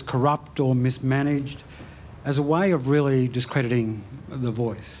 characterised as corrupt or mismanaged as a way of really discrediting the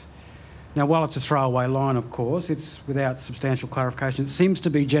voice. Now, while it's a throwaway line, of course, it's without substantial clarification. It seems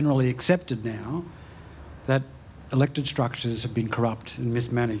to be generally accepted now that elected structures have been corrupt and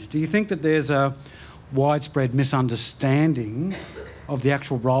mismanaged. Do you think that there's a widespread misunderstanding of the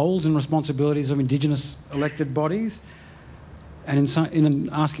actual roles and responsibilities of Indigenous elected bodies? And in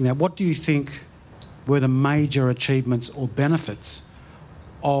asking that, what do you think were the major achievements or benefits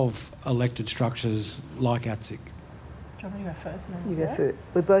of elected structures like ATSIC? Do you want me to go first? And then You go first.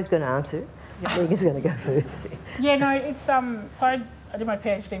 We're both going to answer. Yeah. Megan's going to go first. Yeah, no, it's so I did my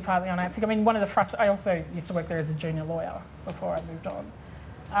PhD partly on ATSIC. I mean, I also used to work there as a junior lawyer before I moved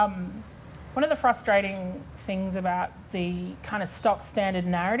on. One of the frustrating things about the kind of stock standard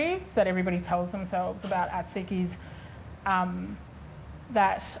narrative that everybody tells themselves about ATSIC is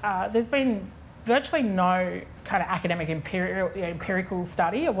that there's been virtually no kind of academic empirical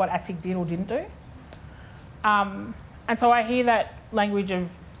study of what ATSIC did or didn't do. And so I hear that language of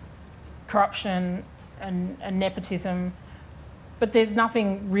corruption and nepotism, but there's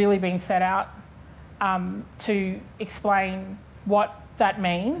nothing really being set out to explain what that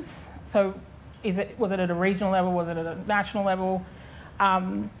means. So was it at a regional level? Was it at a national level?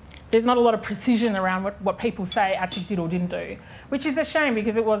 There's not a lot of precision around what people say ATSIC did or didn't do, which is a shame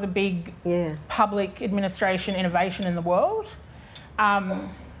because it was a big public administration innovation in the world.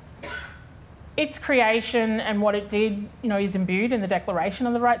 Its creation and what it did, you know, is imbued in the Declaration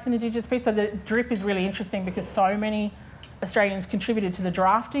of the Rights of Indigenous People. So the DRIP is really interesting because so many Australians contributed to the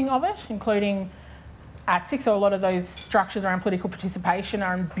drafting of it, including ATSIC. So a lot of those structures around political participation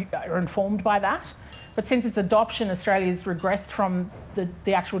are informed by that. But since its adoption, Australia's regressed from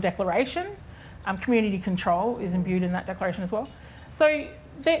the actual declaration. Community control is imbued in that declaration as well. So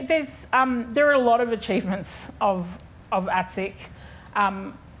there are a lot of achievements of ATSIC.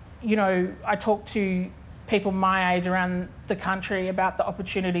 You know, I talk to people my age around the country about the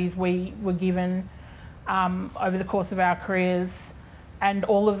opportunities we were given over the course of our careers, and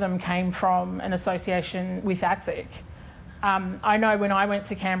all of them came from an association with ATSIC. I know when I went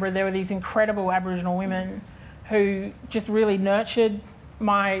to Canberra, there were these incredible Aboriginal women who just really nurtured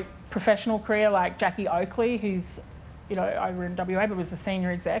my professional career, like Jackie Oakley, who's, you know, over in WA, but was the senior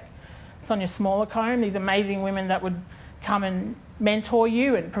exec, Sonia Smallercombe, these amazing women that would come and mentor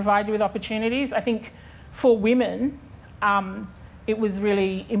you and provide you with opportunities. I think for women, it was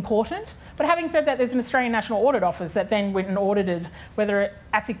really important. But having said that, there's an Australian National Audit Office that then went and audited whether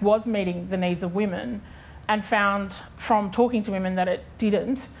ATSIC was meeting the needs of women, and found from talking to women that it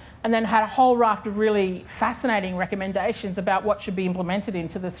didn't, and then had a whole raft of really fascinating recommendations about what should be implemented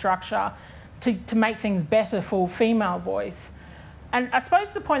into the structure to make things better for female voice. And I suppose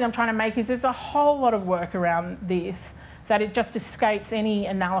the point I'm trying to make is there's a whole lot of work around this that it just escapes any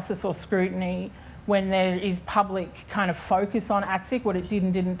analysis or scrutiny when there is public kind of focus on ATSIC, what it did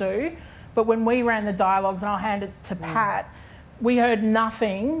and didn't do. But when we ran the dialogues, and I'll hand it to Pat, we heard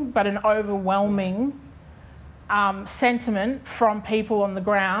nothing but an overwhelming sentiment from people on the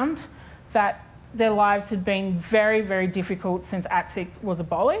ground that their lives had been very, very difficult since ATSIC was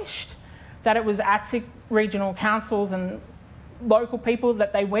abolished, that it was ATSIC regional councils and local people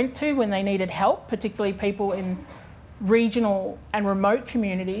that they went to when they needed help, particularly people in regional and remote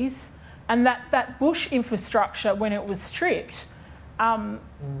communities, and that bush infrastructure, when it was stripped,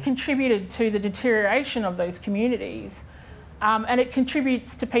 contributed to the deterioration of those communities. And it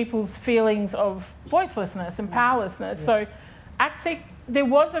contributes to people's feelings of voicelessness and powerlessness. So ATSIC, there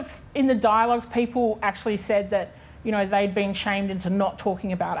was in the dialogues, people actually said that, you know, they'd been shamed into not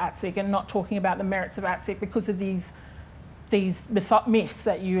talking about ATSIC and not talking about the merits of ATSIC because of these myths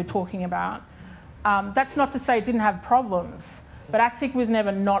that you were talking about. That's not to say it didn't have problems, but ATSIC was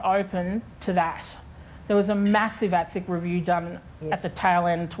never not open to that. There was a massive ATSIC review done at the tail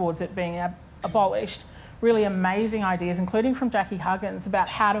end towards it being abolished. Really amazing ideas, including from Jackie Huggins, about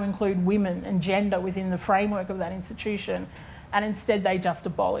how to include women and gender within the framework of that institution, and instead they just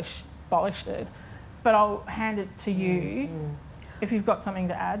abolished it. But I'll hand it to you if you've got something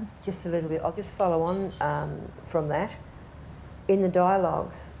to add. Just a little bit. I'll just follow on from that. In the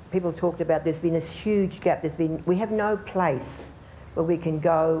dialogues, people talked about there's been this huge gap. We have no place where we can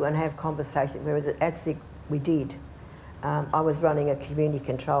go and have conversation, whereas at ATSIC we did. I was running a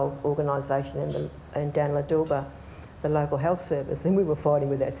community-controlled organisation in Danladilba, the local health service, and we were fighting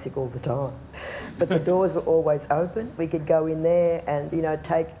with ATSIC all the time. But the doors were always open. We could go in there and, you know,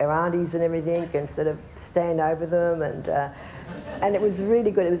 take our aunties and everything and sort of stand over them, and it was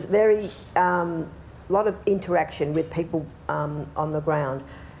really good. It was very lot of interaction with people on the ground,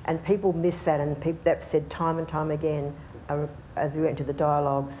 and people miss that, and that said time and time again as we went to the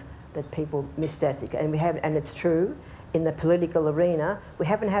dialogues that people missed ATSIC, and it's true. In the political arena, we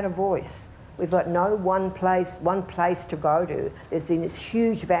haven't had a voice. We've got no one place to go to. There's been this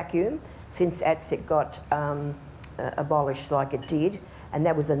huge vacuum since ATSIC got abolished like it did, and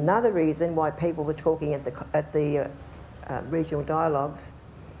that was another reason why people were talking at the regional dialogues.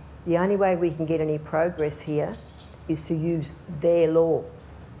 The only way we can get any progress here is to use their law,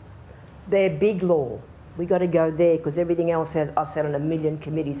 their big law. We got to go there because everything else I've sat on a million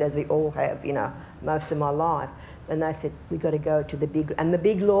committees, as we all have, you know, most of my life. And they said, we've got to go to the big, and the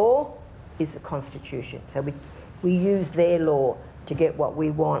big law is the Constitution. So we use their law to get what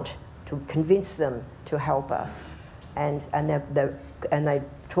we want, to convince them to help us. And they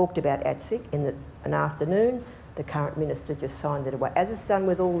talked about ATSIC in an afternoon. The current minister just signed it away, as it's done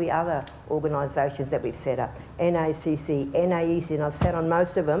with all the other organisations that we've set up. NACC, NAEC, and I've sat on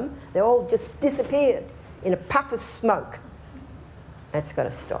most of them. They all just disappeared in a puff of smoke. That's got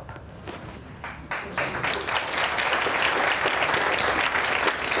to stop.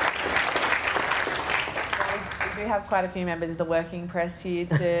 We have quite a few members of the working press here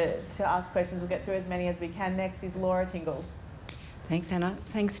to ask questions. We'll get through as many as we can. Next is Laura Tingle. Thanks, Anna.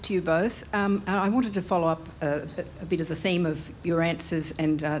 Thanks to you both. I wanted to follow up a bit of the theme of your answers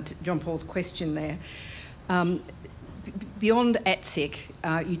and to John Paul's question there. Beyond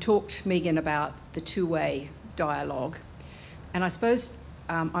ATSIC, you talked, Megan, about the two-way dialogue. And I suppose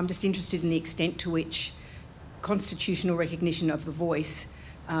I'm just interested in the extent to which constitutional recognition of the voice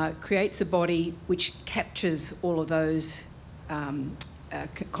creates a body which captures all of those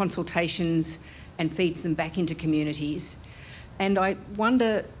consultations and feeds them back into communities. And I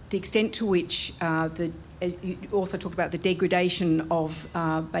wonder the extent to which, as you also talked about the degradation of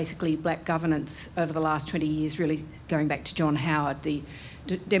basically black governance over the last 20 years, really going back to John Howard, the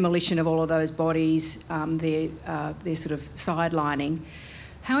demolition of all of those bodies, their sort of sidelining.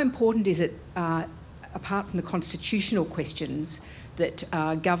 How important is it, apart from the constitutional questions, that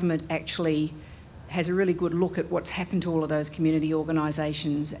government actually has a really good look at what's happened to all of those community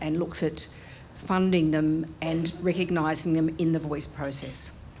organisations and looks at funding them and recognising them in the voice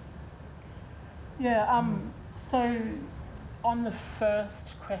process? Yeah, so on the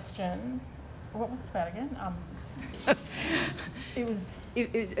first question, what was it about again? It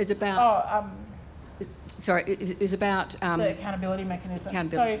was about... sorry, it was about... the accountability mechanism.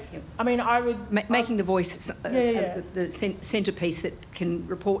 Accountability, so, yep. I mean, I would... making the voice the centrepiece that can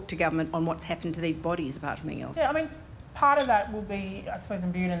report to government on what's happened to these bodies, apart from anything else. Yeah, I mean, part of that will be, I suppose,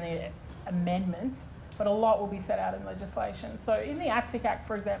 imbued in the amendment, but a lot will be set out in legislation. So in the ATSIC Act,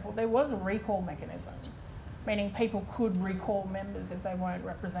 for example, there was a recall mechanism, meaning people could recall members if they weren't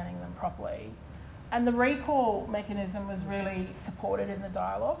representing them properly. And the recall mechanism was really supported in the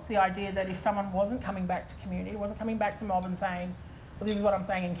dialogues. The idea that if someone wasn't coming back to community, wasn't coming back to mob and saying, well, this is what I'm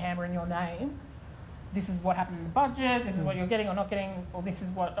saying in Canberra in your name, this is what happened in the budget, this is what you're getting or not getting, or this is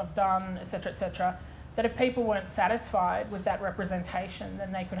what I've done, etc., that if people weren't satisfied with that representation,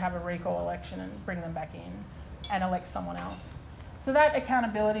 then they could have a recall election and bring them back in and elect someone else. So that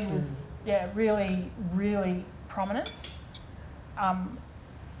accountability was, really, really prominent.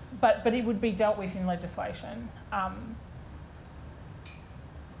 But it would be dealt with in legislation.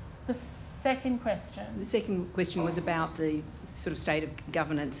 The second question? The second question was about the sort of state of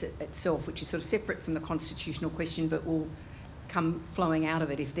governance itself, which is sort of separate from the constitutional question, but will come flowing out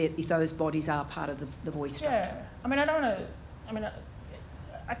of it if those bodies are part of the voice structure. Yeah, I mean,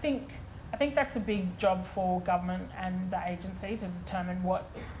 I think that's a big job for government and the agency to determine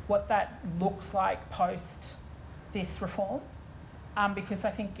what that looks like post this reform, because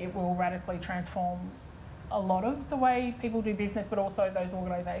I think it will radically transform a lot of the way people do business, but also those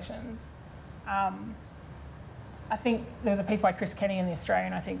organisations. I think there was a piece by Chris Kenny in The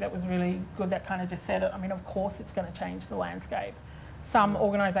Australian, I think that was really good, that kind of just said it. I mean, of course it's going to change the landscape. Some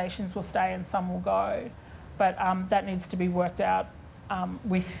organisations will stay and some will go, but that needs to be worked out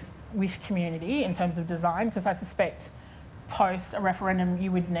with community in terms of design, because I suspect post a referendum you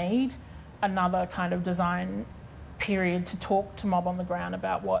would need another kind of design period to talk to mob on the ground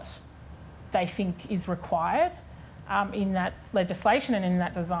about what they think is required in that legislation and in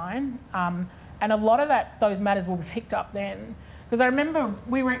that design. And a lot of those matters will be picked up then. Because I remember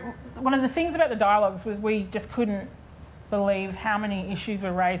one of the things about the dialogues was we just couldn't believe how many issues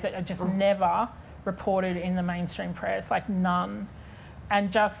were raised that are just never reported in the mainstream press, like none.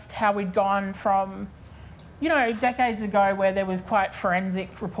 And just how we'd gone from, decades ago where there was quite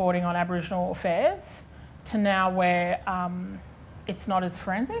forensic reporting on Aboriginal affairs to now where it's not as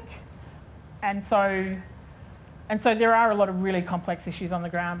forensic. And so there are a lot of really complex issues on the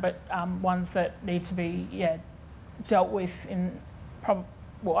ground, but ones that need to be dealt with in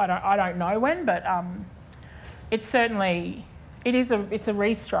I don't know when, but it's certainly it's a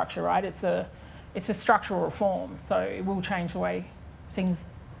restructure, right? It's a structural reform, so it will change the way things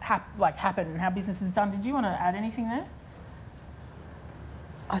happen and how business is done. Did you want to add anything there?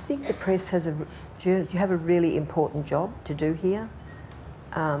 I think the press you have a really important job to do here,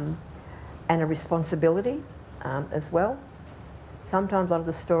 and a responsibility as well. Sometimes a lot of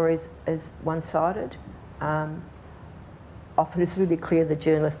the stories is one-sided. Often it's really clear the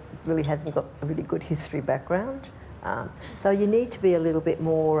journalist really hasn't got a really good history background. So you need to be a little bit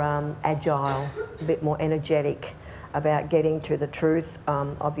more agile, a bit more energetic about getting to the truth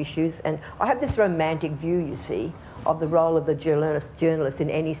of issues. And I have this romantic view, you see, of the role of the journalist in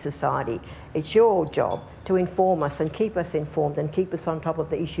any society. It's your job to inform us and keep us informed and keep us on top of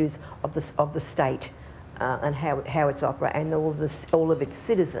the issues of the state and how it's operating and all of its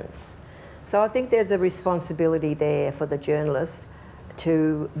citizens. So I think there's a responsibility there for the journalist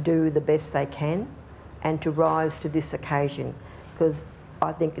to do the best they can and to rise to this occasion, because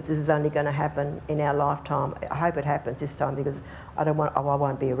I think this is only going to happen in our lifetime. I hope it happens this time, because I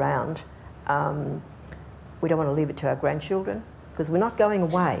won't be around. We don't want to leave it to our grandchildren, because we're not going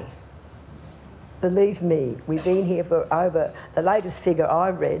away. Believe me, we've been here for the latest figure I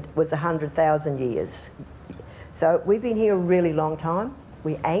read was 100,000 years. So we've been here a really long time.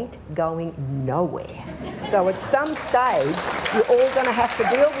 We ain't going nowhere. So at some stage, you're all going to have to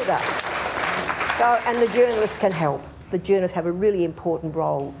deal with us. And the journalists can help. The journalists have a really important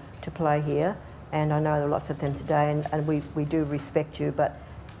role to play here, and I know there are lots of them today, and we do respect you, but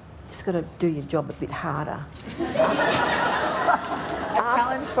you just got to do your job a bit harder. A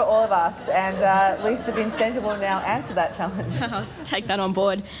challenge for all of us, and Lisa Vincent will now answer that challenge. I'll take that on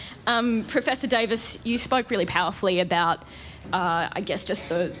board. Professor Davis, you spoke really powerfully about I guess just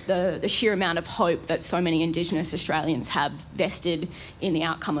the sheer amount of hope that so many Indigenous Australians have vested in the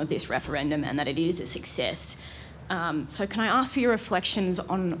outcome of this referendum, and that it is a success. So can I ask for your reflections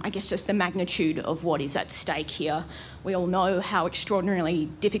on, I guess, just the magnitude of what is at stake here? We all know how extraordinarily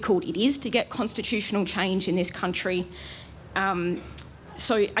difficult it is to get constitutional change in this country.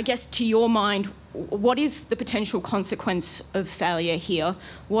 So I guess, to your mind, what is the potential consequence of failure here?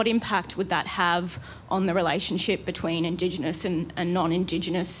 What impact would that have on the relationship between Indigenous and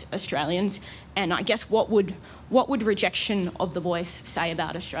non-Indigenous Australians? And I guess what would rejection of the voice say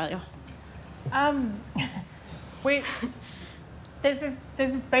about Australia?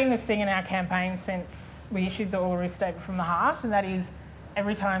 There's been this thing in our campaign since we issued the Uluru Statement from the Heart, and that is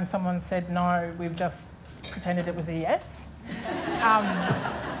every time someone said no, we've just pretended it was a yes.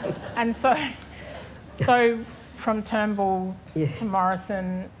 And so from Turnbull to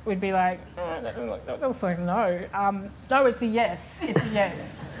Morrison, we'd be like, that looks like no. No, it's a yes. It's a yes.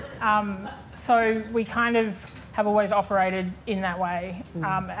 So we kind of have always operated in that way.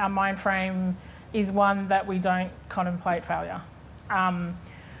 Our mind frame is one that we don't contemplate failure.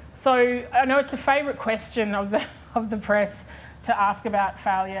 So I know it's a favourite question of the press to ask about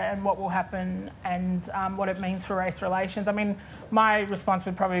failure and what will happen and what it means for race relations. I mean, my response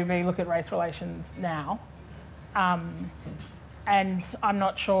would probably be look at race relations now. And I'm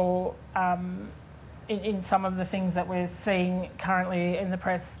not sure in some of the things that we're seeing currently in the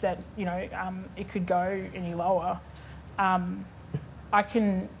press that, you know, it could go any lower. I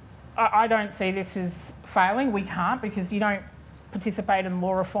don't see this as failing. We can't, because you don't participate in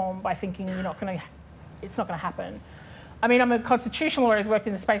law reform by thinking it's not going to happen. I mean, I'm a constitutional lawyer who's worked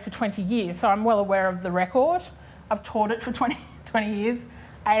in the space for 20 years, so I'm well aware of the record. I've taught it for 20 years,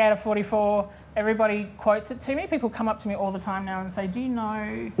 8 out of 44. Everybody quotes it to me. People come up to me all the time now and say, do you know?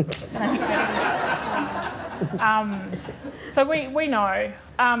 And I think so we know.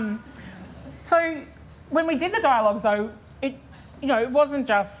 So when we did the dialogues, though, it wasn't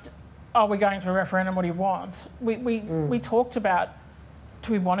just, oh, we're going to a referendum, what do you want? We talked about,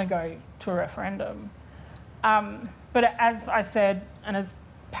 do we want to go to a referendum? But as I said, and as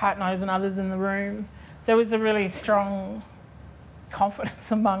Pat knows and others in the room, there was a really strong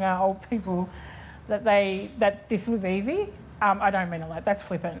confidence among our old people that this was easy. I don't mean it like that's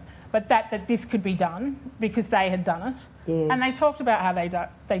flippant, but that this could be done because they had done it. Yes. And they talked about how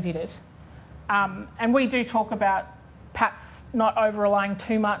they did it. And we do talk about perhaps not over-relying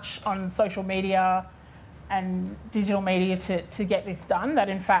too much on social media and digital media to get this done, that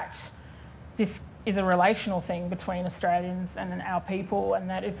in fact this is a relational thing between Australians and our people, and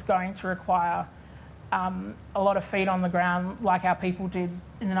that it's going to require a lot of feet on the ground like our people did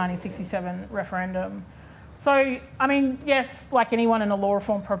in the 1967 referendum. So, I mean, yes, like anyone in a law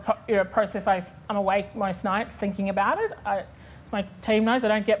reform process, I'm awake most nights thinking about it. My team knows I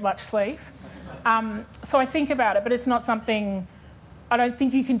don't get much sleep. So I think about it, but it's not something, I don't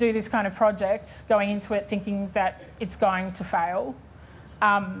think you can do this kind of project going into it thinking that it's going to fail.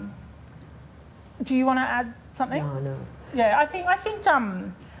 Do you want to add something? No. Yeah, I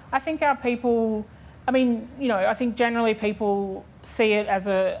think our people, I mean, I think generally people see it as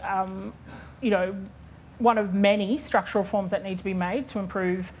a, one of many structural reforms that need to be made to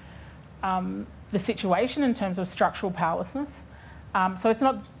improve the situation in terms of structural powerlessness. So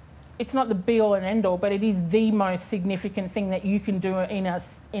it's not the be-all and end-all, but it is the most significant thing that you can do in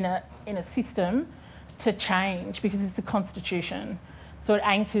a system to change, because it's the Constitution. So it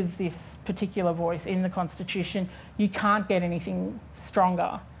anchors this particular voice in the Constitution. You can't get anything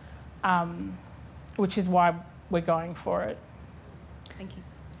stronger, which is why we're going for it. Thank you.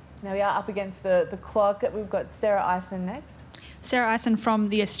 Now we are up against the clock. We've got Sarah Eisen next. Sarah Eisen from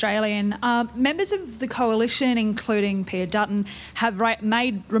The Australian. Members of the coalition, including Peter Dutton, have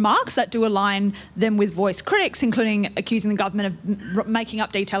made remarks that do align them with voice critics, including accusing the government of making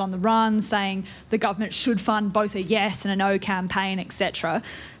up detail on the run, saying the government should fund both a yes and a no campaign, etc.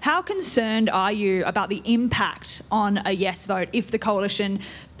 How concerned are you about the impact on a yes vote if the coalition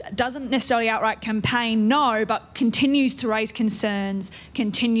doesn't necessarily outright campaign no, but continues to raise concerns,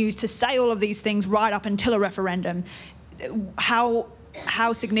 continues to say all of these things right up until a referendum? How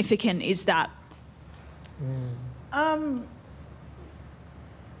significant is that?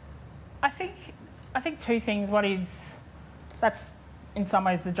 I think two things. One is that's in some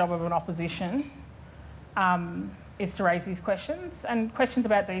ways the job of an opposition, is to raise these questions, and questions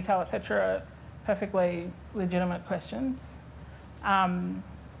about detail, etc., are perfectly legitimate questions. I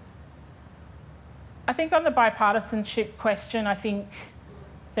think on the bipartisanship question, I think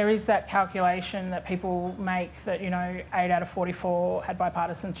there is that calculation that people make that, 8 out of 44 had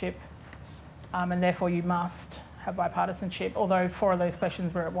bipartisanship, and therefore you must have bipartisanship, although 4 of those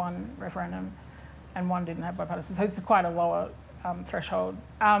questions were at one referendum and 1 didn't have bipartisanship. So it's quite a lower threshold.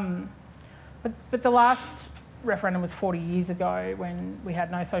 But the last referendum was 40 years ago when we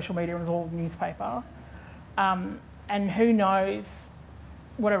had no social media, it was all newspaper. And who knows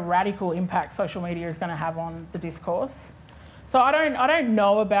what a radical impact social media is going to have on the discourse. So I don't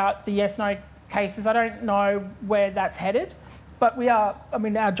know about the yes-no cases. I don't know where that's headed. But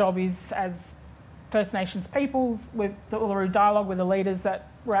our job is as First Nations peoples with the Uluru Dialogue, with the leaders that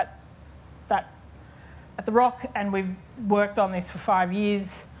were at the Rock, and we've worked on this for 5 years.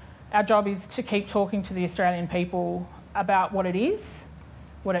 Our job is to keep talking to the Australian people about what it is,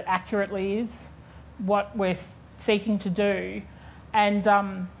 what it accurately is, what we're seeking to do, and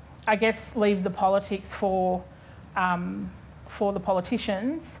I guess leave the politics for the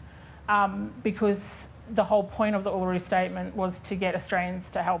politicians, because the whole point of the Uluru Statement was to get Australians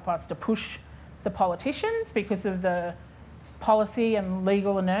to help us to push the politicians because of the policy and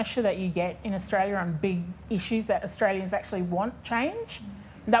legal inertia that you get in Australia on big issues that Australians actually want change.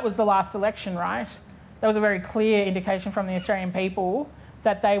 That was the last election, right? That was a very clear indication from the Australian people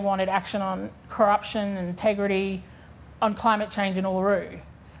that they wanted action on corruption and integrity, on climate change in Uluru.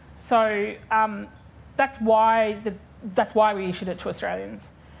 So that's why we issued it to Australians.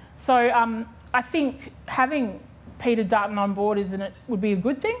 So I think having Peter Dutton on board would be a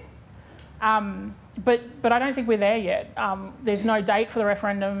good thing. But I don't think we're there yet. There's no date for the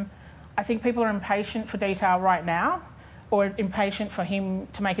referendum. I think people are impatient for detail right now, or impatient for him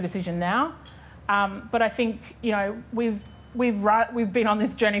to make a decision now. But I think, you know, we've been on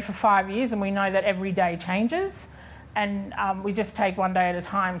this journey for 5 years, and we know that every day changes, and we just take one day at a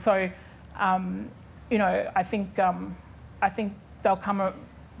time. So, you know, I think they'll come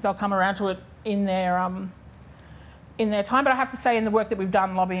around to it in their time. But I have to say, in the work that we've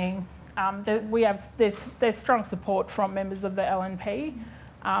done lobbying, there's strong support from members of the LNP.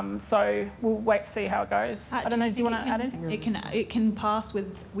 So we'll wait to see how it goes. I don't know, do you want to add anything? It can pass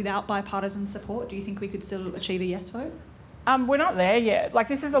without bipartisan support. Do you think we could still achieve a yes vote? We're not there yet. Like,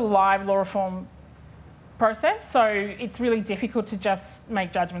 this is a live law reform process, so it's really difficult to just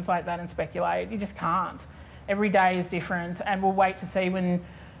make judgments like that and speculate. You just can't. Every day is different, and we'll wait to see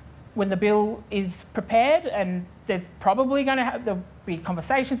when the bill is prepared, and there's probably there'll be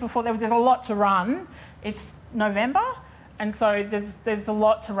conversations before there's a lot to run. It's November, and so there's a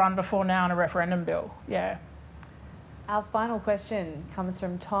lot to run before now on a referendum bill. Yeah. Our final question comes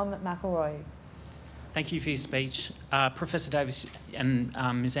from Tom McElroy. Thank you for your speech. Professor Davis and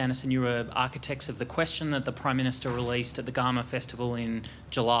Ms Anderson, you were architects of the question that the Prime Minister released at the Gama Festival in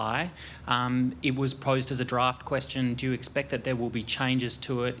July. It was posed as a draft question. Do you expect that there will be changes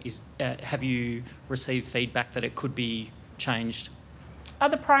to it? Have you received feedback that it could be changed?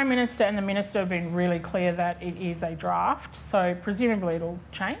 The Prime Minister and the Minister have been really clear that it is a draft, so presumably it'll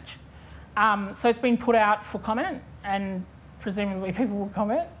change. So it's been put out for comment, and presumably people will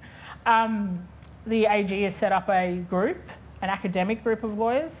comment. The AG has set up a group, an academic group of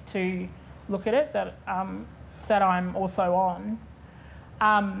lawyers, to look at it, that I'm also on.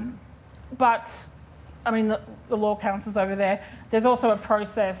 But, I mean, the Law Council's over there. There's also a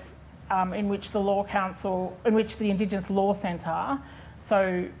process in which the Indigenous Law Centre,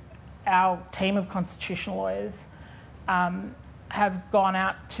 so our team of constitutional lawyers, have gone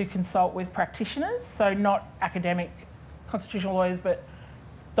out to consult with practitioners, so not academic constitutional lawyers, but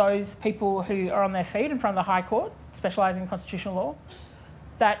those people who are on their feet in front of the High Court, specialising in constitutional law,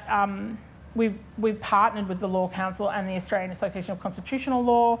 that we've partnered with the Law Council and the Australian Association of Constitutional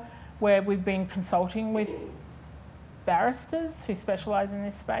Law, where we've been consulting with barristers who specialise in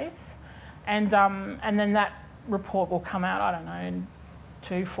this space, and then that report will come out, I don't know, in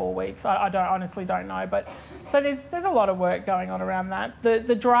 2-4 weeks. I honestly don't know, but so there's a lot of work going on around that.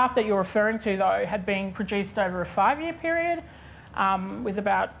 The draft that you're referring to, though, had been produced over a 5-year period, with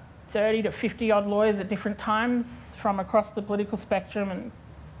about 30 to 50 odd lawyers at different times from across the political spectrum, and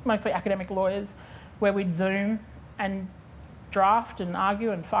mostly academic lawyers, where we'd Zoom and draft and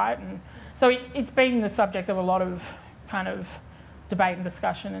argue and fight. And so it's been the subject of a lot of kind of debate and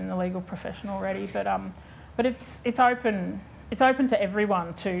discussion in the legal profession already. But it's open to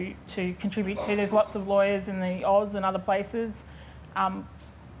everyone to contribute to. There's lots of lawyers in the Oz and other places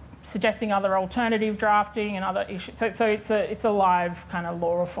suggesting other alternative drafting and other issues. So it's a live kind of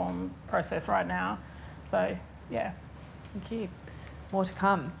law reform process right now. So, yeah. Thank you. More to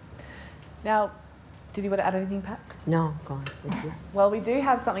come. Now, did you want to add anything, Pat? No, go on. Thank you. Well, we do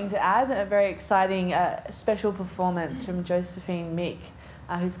have something to add, a very exciting special performance from Josephine Mick,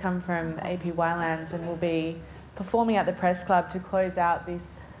 who's come from AP Wylands and will be performing at the Press Club to close out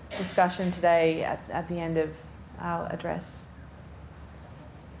this discussion today at the end of our address.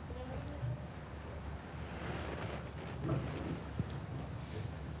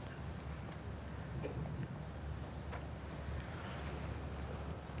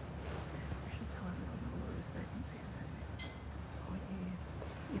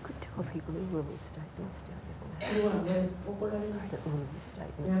 Of people who Uluru Statements, don't you? Sorry, the Uluru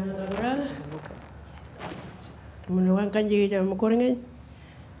Statements.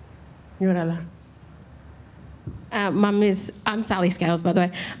 I'm Sally Scales, by the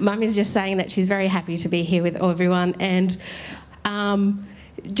way. Mum is just saying that she's very happy to be here with everyone, and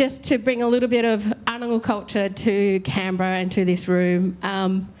just to bring a little bit of Anangu culture to Canberra and to this room.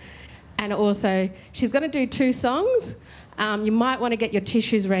 And also, she's going to do 2 songs. You might want to get your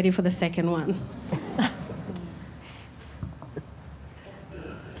tissues ready for the second one.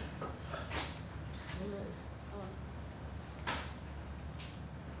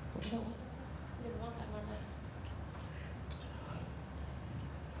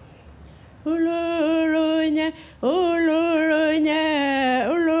 Ulurunya, ulurunya,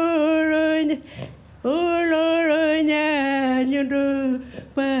 ulurunya, ulurunya, nyuruh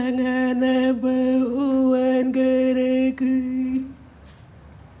pangana bauan gereku.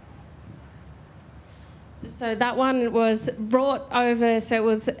 So that one was brought over, so it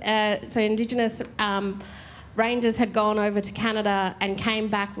was, Indigenous rangers had gone over to Canada and came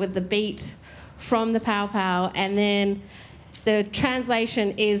back with the beat from the Pow Pow, and then the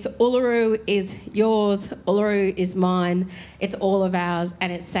translation is Uluru is yours, Uluru is mine, it's all of ours,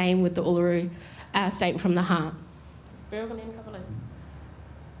 and it's same with the Uluru Statement from the Heart.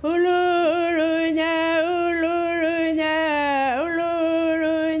 Ulurunya, ulurunya,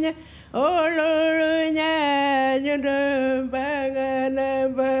 ulurunya, ulurunya, nyuruh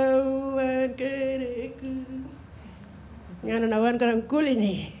pangana bauan kereku. Nyanawan karang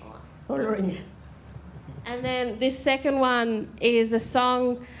kulini, ulurunya. And then this second one is a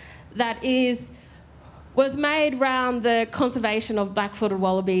song that was made around the conservation of black-footed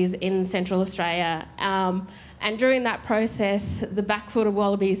wallabies in Central Australia. And during that process, the black-footed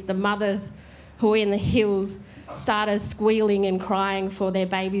wallabies, the mothers who were in the hills, started squealing and crying for their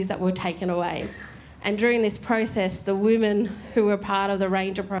babies that were taken away. And during this process, the women who were part of the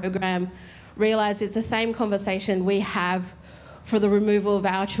ranger program realised it's the same conversation we have for the removal of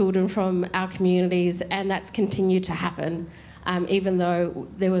our children from our communities, and that's continued to happen, even though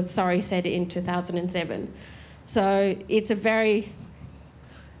there was sorry said in 2007. So it's a very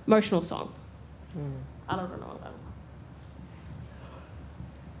emotional song. I don't know about it.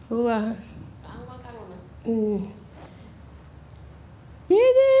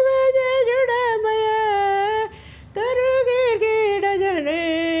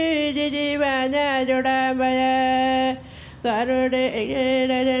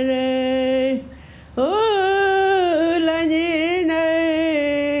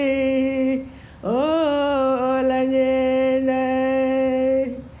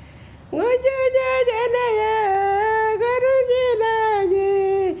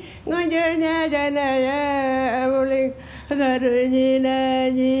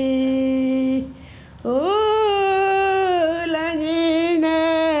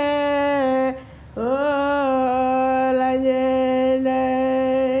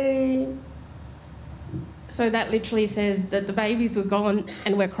 So that literally says that the babies were gone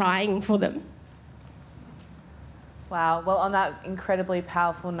and we're crying for them. Wow. Well, on that incredibly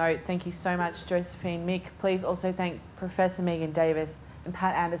powerful note, thank you so much, Josephine. Mick, please also thank Professor Megan Davis and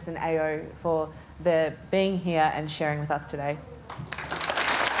Pat Anderson AO for their being here and sharing with us today.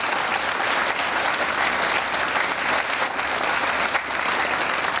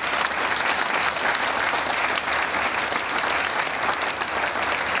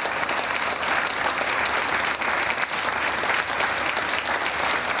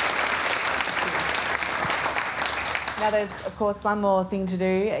 Now there's, of course, one more thing to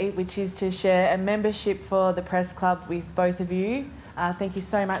do, which is to share a membership for the Press Club with both of you. Thank you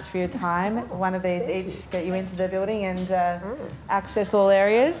so much for your time. One of these each get you into the building and access all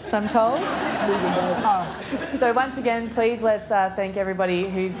areas, I'm told. So once again, please let's thank everybody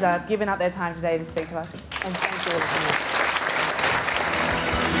who's given up their time today to speak to us. And thank you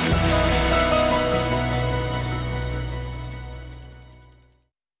all.